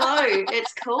all flow.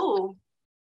 It's cool.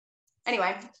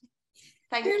 Anyway,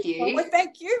 thank you. Well,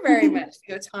 thank you very much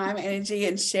for your time, energy,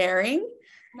 and sharing.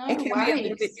 No it can worries. be a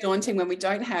little bit daunting when we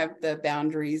don't have the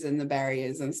boundaries and the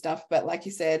barriers and stuff, but like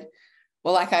you said,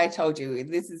 well, like I told you,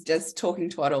 this is just talking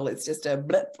twaddle. It's just a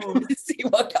blip. See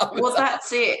what comes. Well,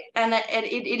 that's it. And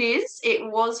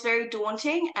it was very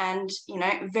daunting and,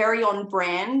 very on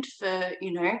brand for,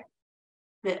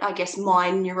 I guess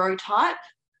my neurotype.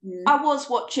 I was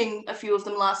watching a few of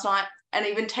them last night and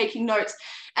even taking notes.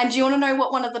 And do you want to know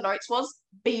what one of the notes was?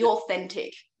 Be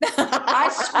authentic. I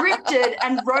scripted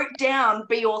and wrote down,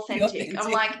 be authentic.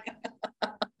 I'm like,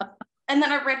 and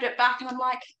then I read it back and I'm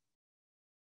like,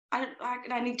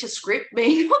 I need to script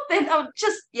being authentic.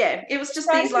 It was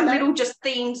just these like little just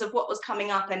themes of what was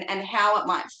coming up and how it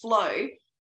might flow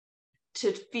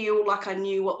to feel like I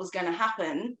knew what was going to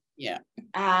happen. Yeah.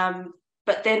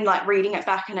 But then like reading it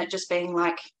back and it just being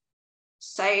like,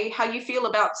 say how you feel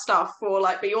about stuff, or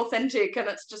like be authentic, and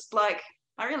it's just like,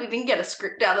 I really didn't get a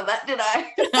script out of that, did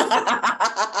I?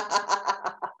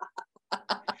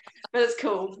 But it's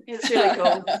cool. It's really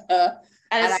cool.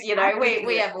 And it's,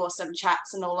 we have awesome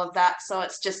chats and all of that. So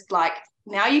it's just like,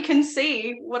 now you can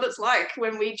see what it's like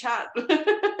when we chat.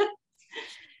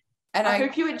 And I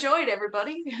hope you enjoyed,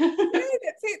 everybody. Yeah,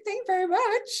 that's it. Thank you very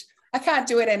much. I can't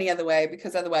do it any other way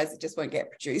because otherwise it just won't get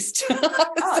produced.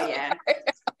 Oh, yeah.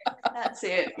 That's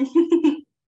it.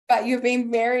 But you've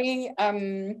been very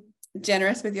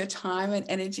generous with your time and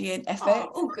energy and effort.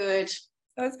 Oh, good.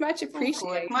 So it's much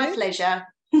appreciated. My pleasure.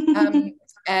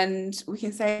 And we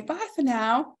can say bye for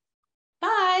now.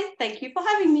 Bye. Thank you for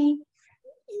having me.